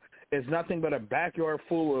ago. It's nothing but a backyard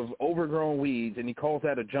full of overgrown weeds, and he calls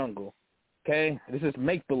that a jungle. Okay? This is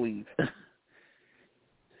make-believe.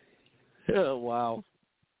 Oh, wow.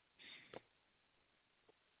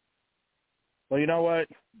 Well, you know what?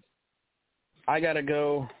 I got to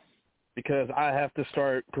go. because I have to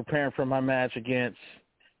start preparing for my match against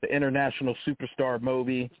the international superstar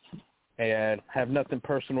Moby, and have nothing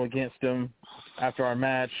personal against him. After our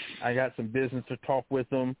match, I got some business to talk with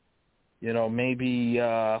him. You know, maybe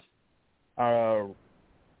a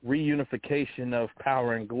reunification of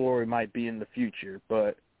Power and Glory might be in the future,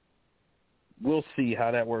 but we'll see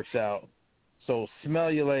how that works out. So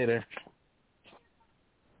smell you later.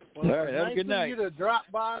 Well, all right, have a good night. Nice of you to drop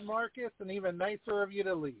by, Marcus, and even nicer of you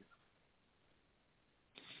to leave.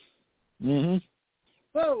 Mm-hmm.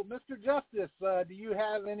 So, Mr. Justice, do you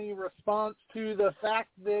have any response to the fact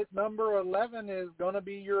that number 11 is going to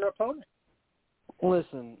be your opponent?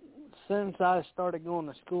 Listen, since I started going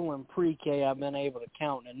to school in pre-K, I've been able to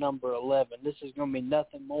count to number 11. This is going to be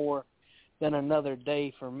nothing more than another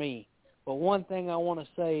day for me. But one thing I want to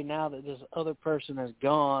say now that this other person is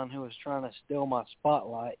gone who was trying to steal my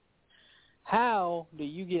spotlight, how do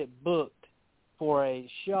you get booked for a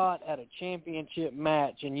shot at a championship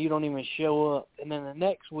match and you don't even show up, and then the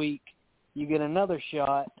next week you get another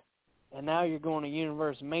shot, and now you're going to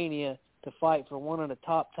Universe Mania to fight for one of the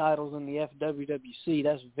top titles in the FWWC?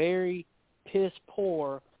 That's very piss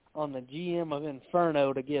poor on the GM of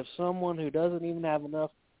Inferno to give someone who doesn't even have enough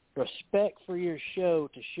respect for your show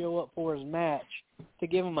to show up for his match, to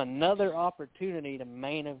give him another opportunity to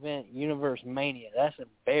main event Universe Mania. That's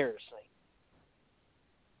embarrassing.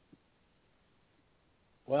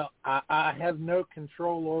 Well, I have no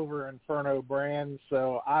control over Inferno Brand,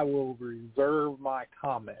 so I will reserve my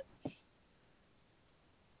comments.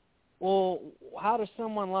 Well, how does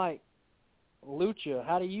someone like Lucha,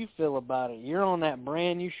 how do you feel about it? You're on that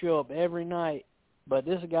brand, you show up every night, but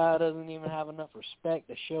this guy doesn't even have enough respect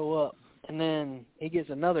to show up, and then he gets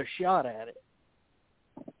another shot at it.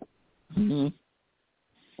 Mm-hmm.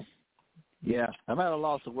 Yeah, I'm at a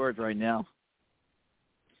loss of words right now.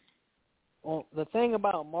 Well, the thing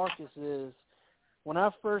about Marcus is, when I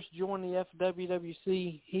first joined the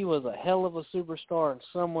FWWC, he was a hell of a superstar and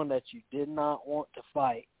someone that you did not want to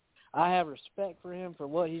fight. I have respect for him for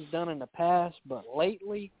what he's done in the past, but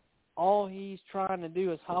lately, all he's trying to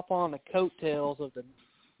do is hop on the coattails of the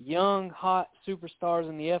young, hot superstars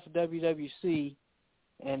in the FWWC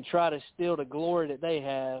and try to steal the glory that they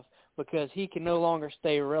have because he can no longer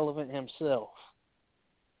stay relevant himself.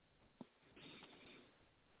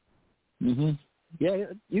 Mm-hmm. Yeah,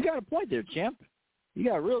 you got a point there, champ. You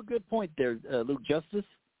got a real good point there, Luke Justice.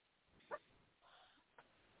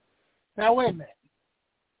 Now, wait a minute.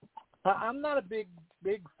 I'm not a big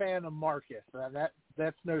fan of Marcus.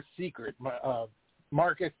 That's no secret.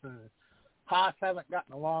 Marcus and Haas haven't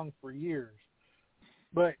gotten along for years.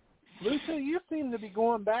 But, Lucia, you seem to be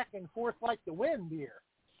going back and forth like the wind here.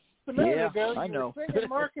 A minute ago, I you know. were singing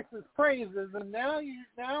Marcus's praises, and now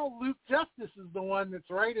Luke Justice is the one that's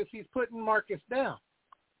right as he's putting Marcus down.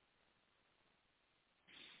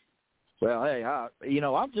 Well, hey,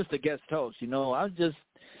 I'm just a guest host. I'm just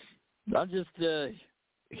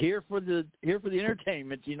here for the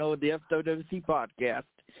entertainment. The FWWC podcast.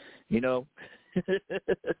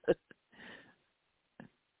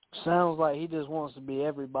 Sounds like he just wants to be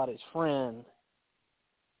everybody's friend.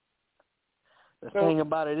 The thing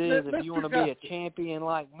about it is, if you want to be a champion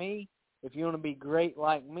like me, if you want to be great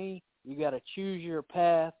like me, you got to choose your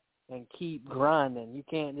path and keep grinding. You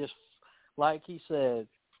can't just, like he said,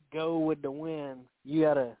 go with the wind. You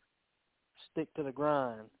got to stick to the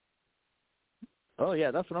grind. Oh yeah,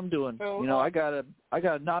 that's what I'm doing. I got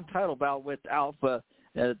a non-title bout with Alpha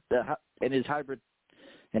and his hybrid,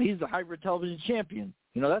 and he's the hybrid television champion.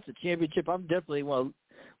 That's a championship I'm definitely want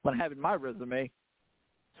to have in my resume.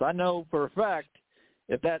 So I know for a fact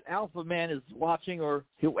if that Alpha man is watching, or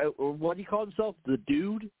what do you call himself, the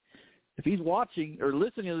dude, if he's watching or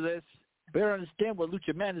listening to this, better understand what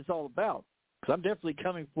Lucha Man is all about. Because I'm definitely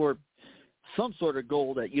coming for some sort of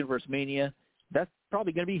gold at Universe Mania. That's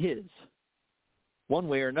probably going to be his, one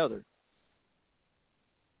way or another.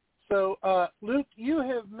 So, Luke, you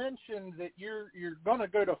have mentioned that you're going to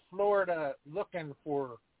go to Florida looking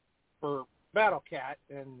for Battle Cat,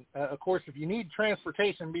 and of course, if you need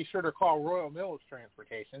transportation, be sure to call Royal Mills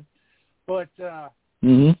Transportation. But has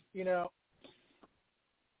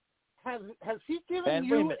he given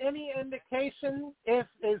you any indication if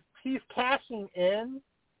he's cashing in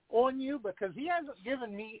on you? Because he hasn't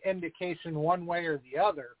given me indication one way or the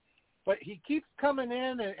other. But he keeps coming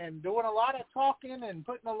in and doing a lot of talking and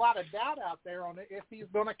putting a lot of doubt out there on it if he's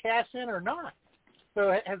going to cash in or not.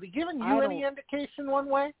 So has he given you any indication one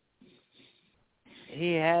way?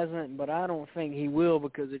 He hasn't, but I don't think he will,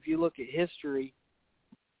 because if you look at history,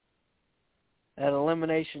 at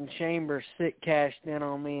Elimination Chamber, Sick cashed in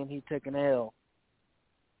on me and he took an L.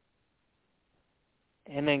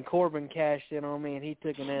 and then Corbin cashed in on me, and he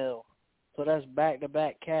took an L. So that's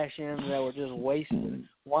back-to-back cash-ins that were just wasted.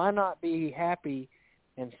 Why not be happy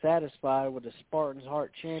and satisfied with the Spartans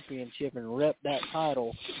Heart Championship and rep that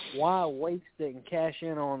title? Why waste it and cash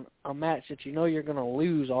in on a match that you know you're going to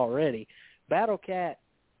lose already? Battle Cat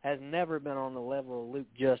has never been on the level of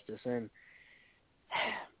Luke Justice, and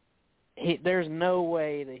there's no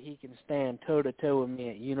way that he can stand toe-to-toe with me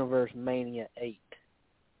at Universe Mania 8.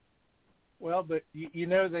 Well, but you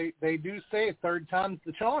know they do say third time's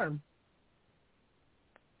the charm.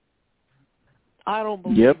 I don't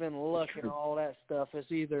believe in luck and all that stuff.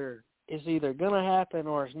 It's either going to happen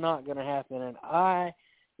or it's not going to happen. And I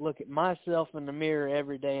look at myself in the mirror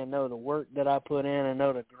every day and know the work that I put in and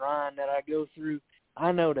know the grind that I go through.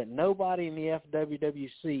 I know that nobody in the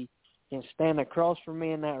FWWC can stand across from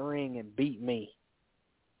me in that ring and beat me.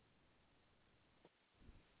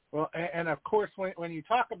 Well, and of course, when you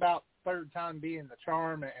talk about third time being the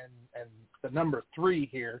charm and the number 3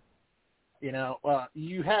 here, you know,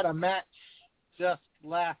 you had a match just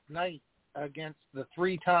last night against the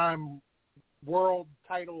 3-time world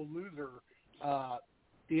title loser,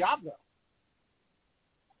 Diablo.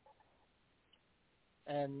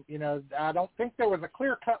 And, you know, I don't think there was a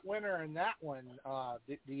clear-cut winner in that one.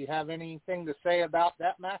 Do you have anything to say about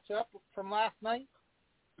that matchup from last night?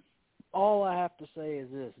 All I have to say is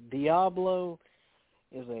this. Diablo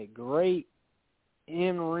is a great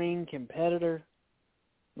in-ring competitor,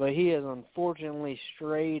 but he has unfortunately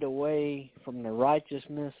strayed away from the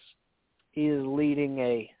righteousness. He is leading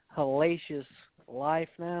a hellacious life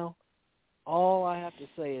now. All I have to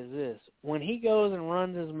say is this. When he goes and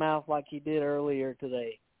runs his mouth like he did earlier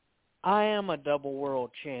today, I am a double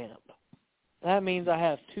world champ. That means I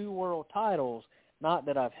have 2 world titles, not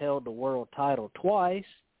that I've held the world title twice.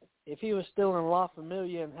 If he was still in La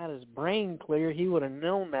Familia and had his brain clear, he would have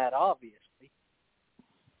known that, obviously.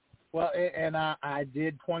 Well, and I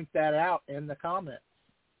did point that out in the comments.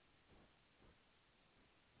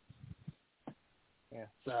 Yeah,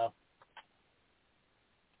 so.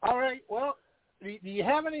 All right, well, do you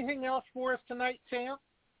have anything else for us tonight, champ?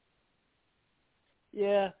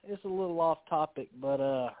 Yeah, it's a little off topic, but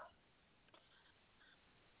I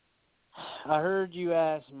heard you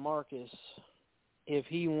ask Marcus if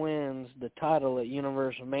he wins the title at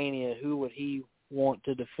Universal Mania, who would he want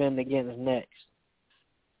to defend against next?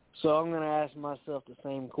 So I'm going to ask myself the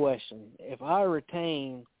same question. If I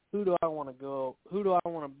retain, who do I want to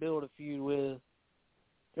build a feud with?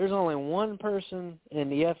 There's only one person in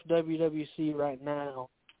the FWWC right now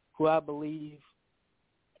who I believe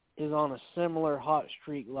is on a similar hot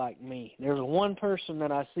streak like me. There's one person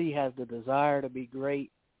that I see has the desire to be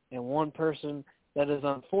great, and one person that is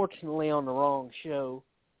unfortunately on the wrong show.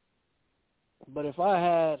 But if I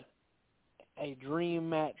had a dream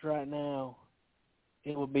match right now,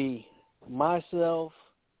 it would be myself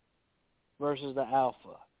versus the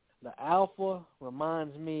Alpha. The Alpha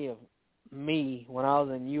reminds me of me when I was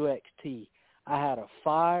in UXT. I had a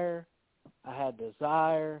fire, I had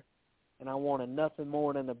desire, and I wanted nothing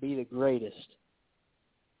more than to be the greatest.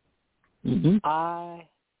 Mm-hmm. I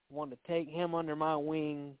want to take him under my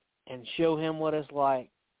wing and show him what it's like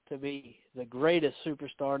to be the greatest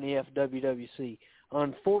superstar in the FWWC.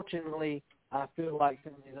 Unfortunately, I feel like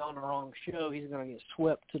since he's on the wrong show, he's going to get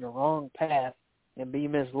swept to the wrong path and be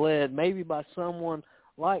misled, maybe by someone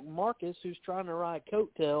like Marcus who's trying to ride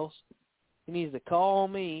coattails. He needs to call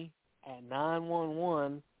me at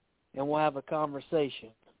 911, and we'll have a conversation.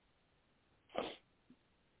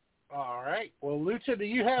 All right. Well, Lucha, do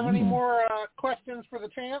you have any more questions for the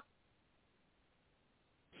champ?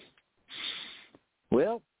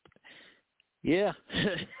 Well, yeah.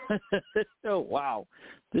 Oh, wow.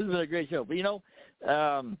 This has been a great show. But, no,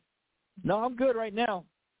 I'm good right now.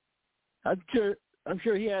 I'm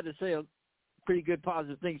sure he had to say a pretty good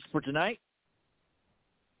positive things for tonight.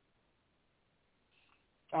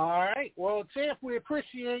 All right. Well, champ, we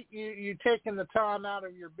appreciate you taking the time out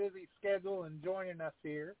of your busy schedule and joining us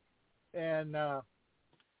here. And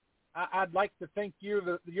I'd like to think you're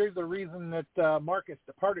the reason that Marcus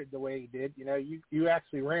departed the way he did. You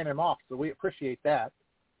actually ran him off, so we appreciate that.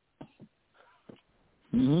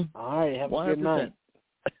 Mm-hmm. All right. Have 100%. A good night.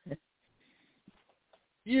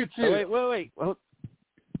 You too. Oh, wait. Well,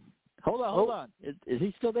 hold on. Is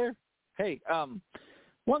he still there? Hey,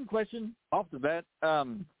 one question off the bat.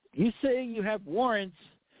 You say you have warrants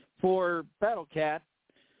for Battle Cat,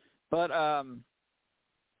 but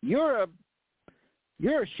you're a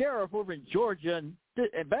sheriff over in Georgia, and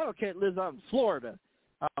Battle Cat lives out in Florida.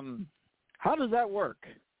 How does that work?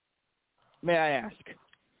 May I ask?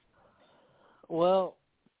 Well,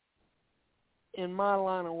 in my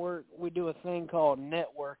line of work, we do a thing called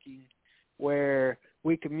networking, where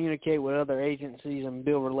we communicate with other agencies and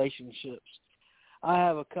build relationships. I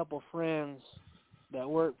have a couple friends that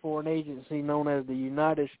work for an agency known as the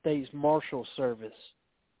United States Marshal Service.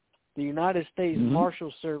 The United States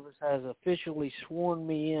Marshal Service has officially sworn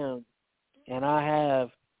me in, and I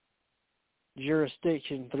have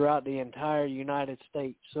jurisdiction throughout the entire United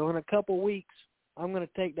States. So in a couple weeks, I'm going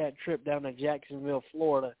to take that trip down to Jacksonville,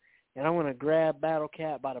 Florida, and I'm going to grab Battle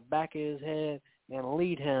Cat by the back of his head and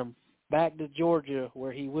lead him back to Georgia,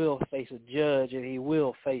 where he will face a judge and he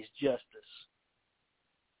will face justice.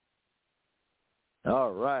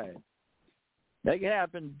 All right. Make it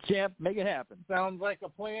happen, champ. Make it happen. Sounds like a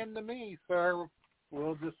plan to me, sir.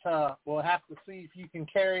 We'll just we'll have to see if you can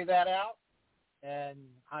carry that out, and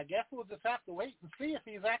I guess we'll just have to wait and see if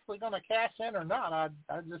he's actually going to cash in or not.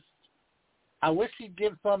 I wish he'd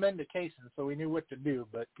give some indication so we knew what to do,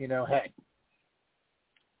 but hey,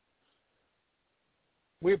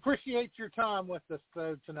 we appreciate your time with us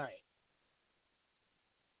tonight.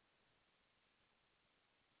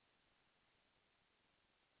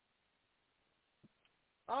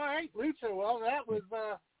 All right, Lucha. Well, that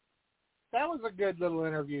was a good little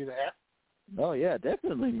interview there. Oh yeah,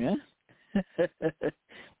 definitely, man.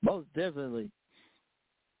 Most definitely.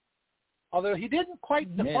 Although he didn't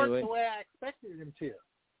quite depart the way I expected him to.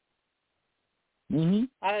 Mm-hmm.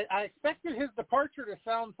 I expected his departure to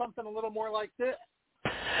sound something a little more like this.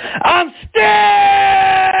 I'm still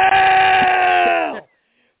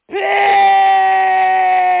pissed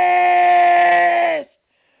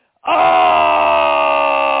off.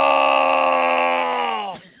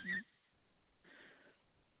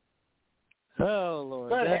 Oh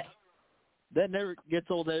Lord, that never gets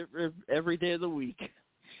old every day of the week.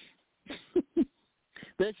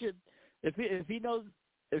 That should, if he knows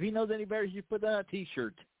any better, he should put that on a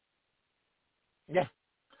T-shirt. Yeah,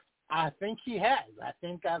 I think he has. I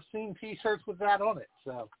think I've seen T-shirts with that on it.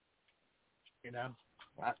 So, bring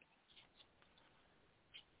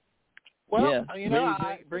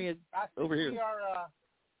it over here. We are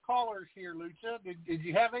callers here, Lucha. Did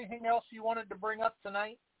you have anything else you wanted to bring up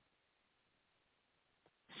tonight?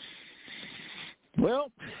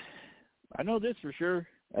 Well, I know this for sure.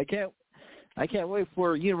 I can't wait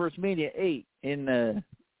for Universe Mania 8 in the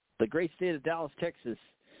great state of Dallas, Texas,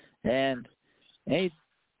 and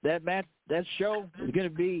that show is going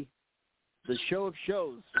to be the show of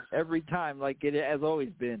shows every time, like it has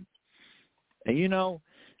always been. And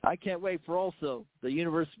I can't wait for also the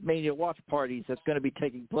Universe Mania watch parties that's going to be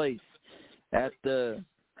taking place at of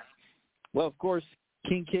course,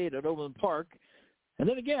 Kincaid at Overland Park. And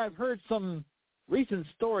then again, I've heard some recent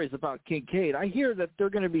stories about Kincaid. I hear that they're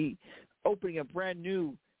going to be opening a brand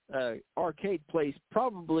new arcade place,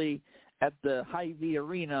 probably at the Hy-Vee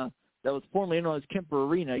Arena that was formerly known as Kemper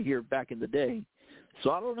Arena here back in the day.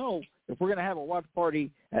 So I don't know if we're going to have a watch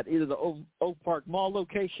party at either the Oak Park Mall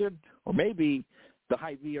location or maybe the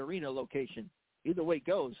Hy-Vee Arena location. Either way it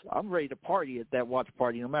goes, I'm ready to party at that watch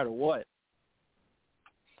party no matter what.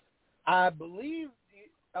 I believe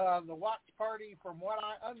the watch party, from what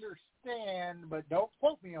I understand, but don't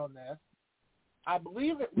quote me on this, I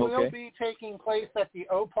believe it will be taking place at the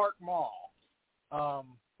Oak Park Mall.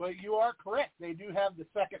 But you are correct. They do have the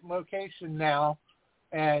second location now.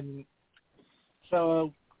 And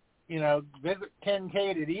so, visit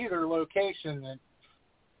Kincaid at either location. And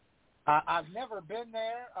I've never been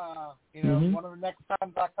there. One of the next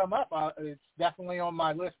times I come up, it's definitely on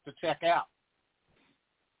my list to check out.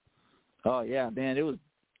 Oh, yeah, man. It was,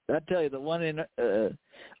 I tell you, the one in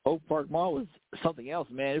Oak Park Mall was something else,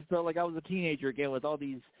 man. It felt like I was a teenager again with all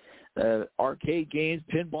these arcade games,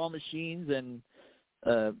 pinball machines, and,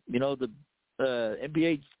 the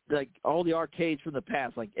NBA, like all the arcades from the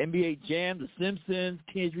past, like NBA Jam, The Simpsons,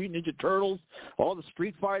 Teenage Mutant Ninja Turtles, all the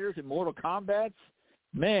Street Fighters and Mortal Kombats.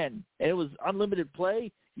 Man, and it was unlimited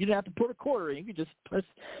play. You didn't have to put a quarter in. You could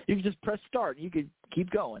just press start, and you could keep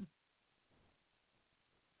going.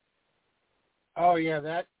 Oh yeah,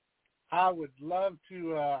 that I would love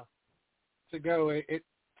to go. It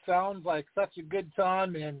sounds like such a good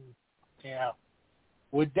time, and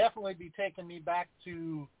would definitely be taking me back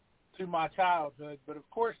to my childhood. But of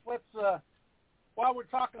course, let's while we're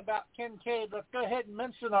talking about Kincaid, let's go ahead and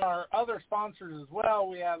mention our other sponsors as well.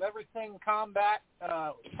 We have Everything Combat,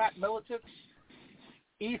 Pat Militich,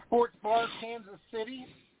 Esports Bar Kansas City,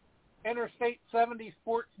 Interstate 70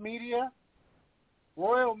 Sports Media,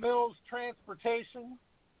 Royal Mills Transportation,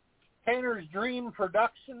 Painter's Dream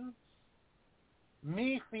Productions,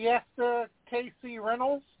 Me Fiesta KC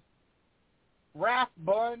Reynolds, Raft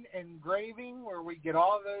Bun Engraving, where we get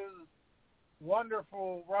all those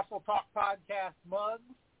wonderful Wrestle Talk podcast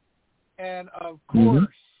mugs, and of course,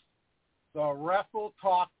 the Wrestle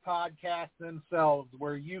Talk podcast themselves,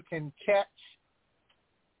 where you can catch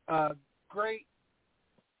great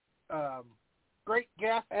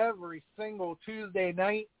guests every single Tuesday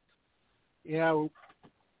night. You know,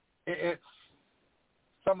 it's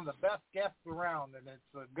some of the best guests around, and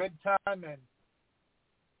it's a good time. And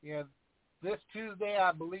you know, this Tuesday,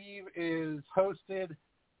 I believe, is hosted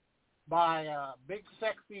by Big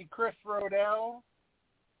Sexy Chris Rodell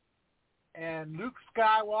and Luke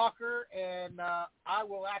Skywalker, and I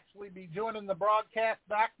will actually be joining the broadcast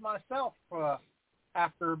back myself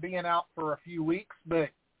after being out for a few weeks, but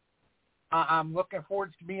I'm looking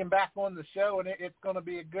forward to being back on the show, and it's going to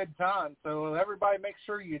be a good time. So everybody make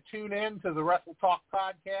sure you tune in to the Wrestle Talk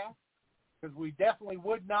podcast, because we definitely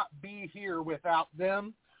would not be here without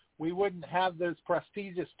them. We wouldn't have those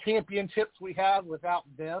prestigious championships we have without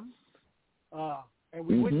them. And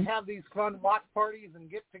we wouldn't have these fun watch parties and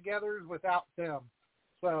get-togethers without them.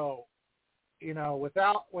 So, you know,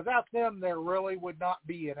 without them, there really would not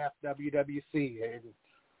be an FWWC.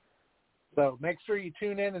 So make sure you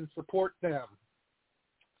tune in and support them.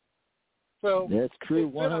 So that's true,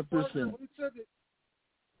 100%.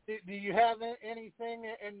 Do you have anything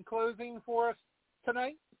in closing for us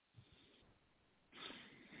tonight?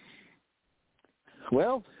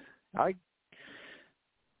 Well, I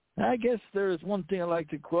guess there is one thing I like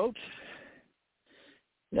to quote,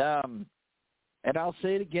 and I'll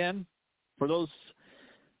say it again for those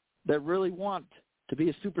that really want to be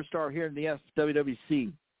a superstar here in the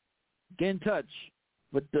FWWC. Get in touch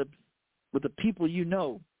with the people you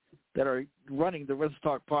know that are running the Wrestle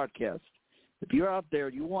Talk podcast. If you're out there,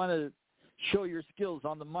 you want to show your skills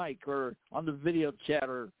on the mic or on the video chat,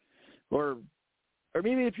 or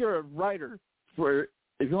maybe if you're a writer,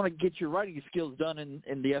 if you want to get your writing skills done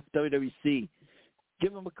in the FWWC,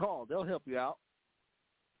 give them a call. They'll help you out.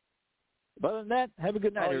 But other than that, have a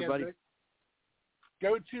good night, everybody.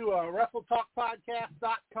 Go to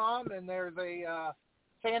WrestleTalkPodcast.com, and there's a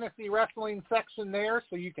fantasy wrestling section there,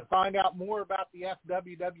 so you can find out more about the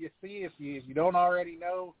FWWC if you don't already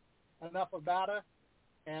know enough about it.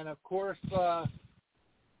 And, of course, on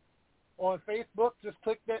Facebook, just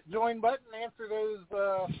click that join button, answer those,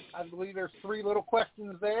 I believe there's 3 little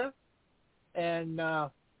questions there, and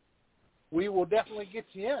we will definitely get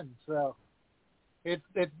you in. So it's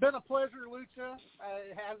been a pleasure, Lucha.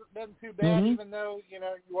 It hasn't been too bad, even though, you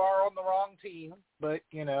know, you are on the wrong team, but,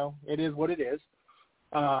 you know, it is what it is.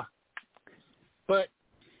 But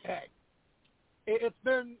hey, it's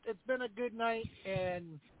been a good night,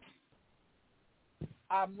 and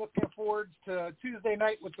I'm looking forward to Tuesday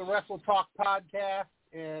night with the Wrestle Talk podcast,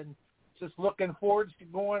 and just looking forward to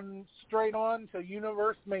going straight on to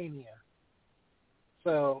Universe Mania.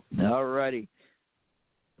 So, all righty.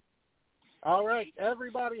 All right,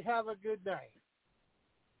 everybody have a good night.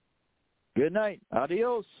 Good night.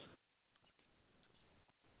 Adios.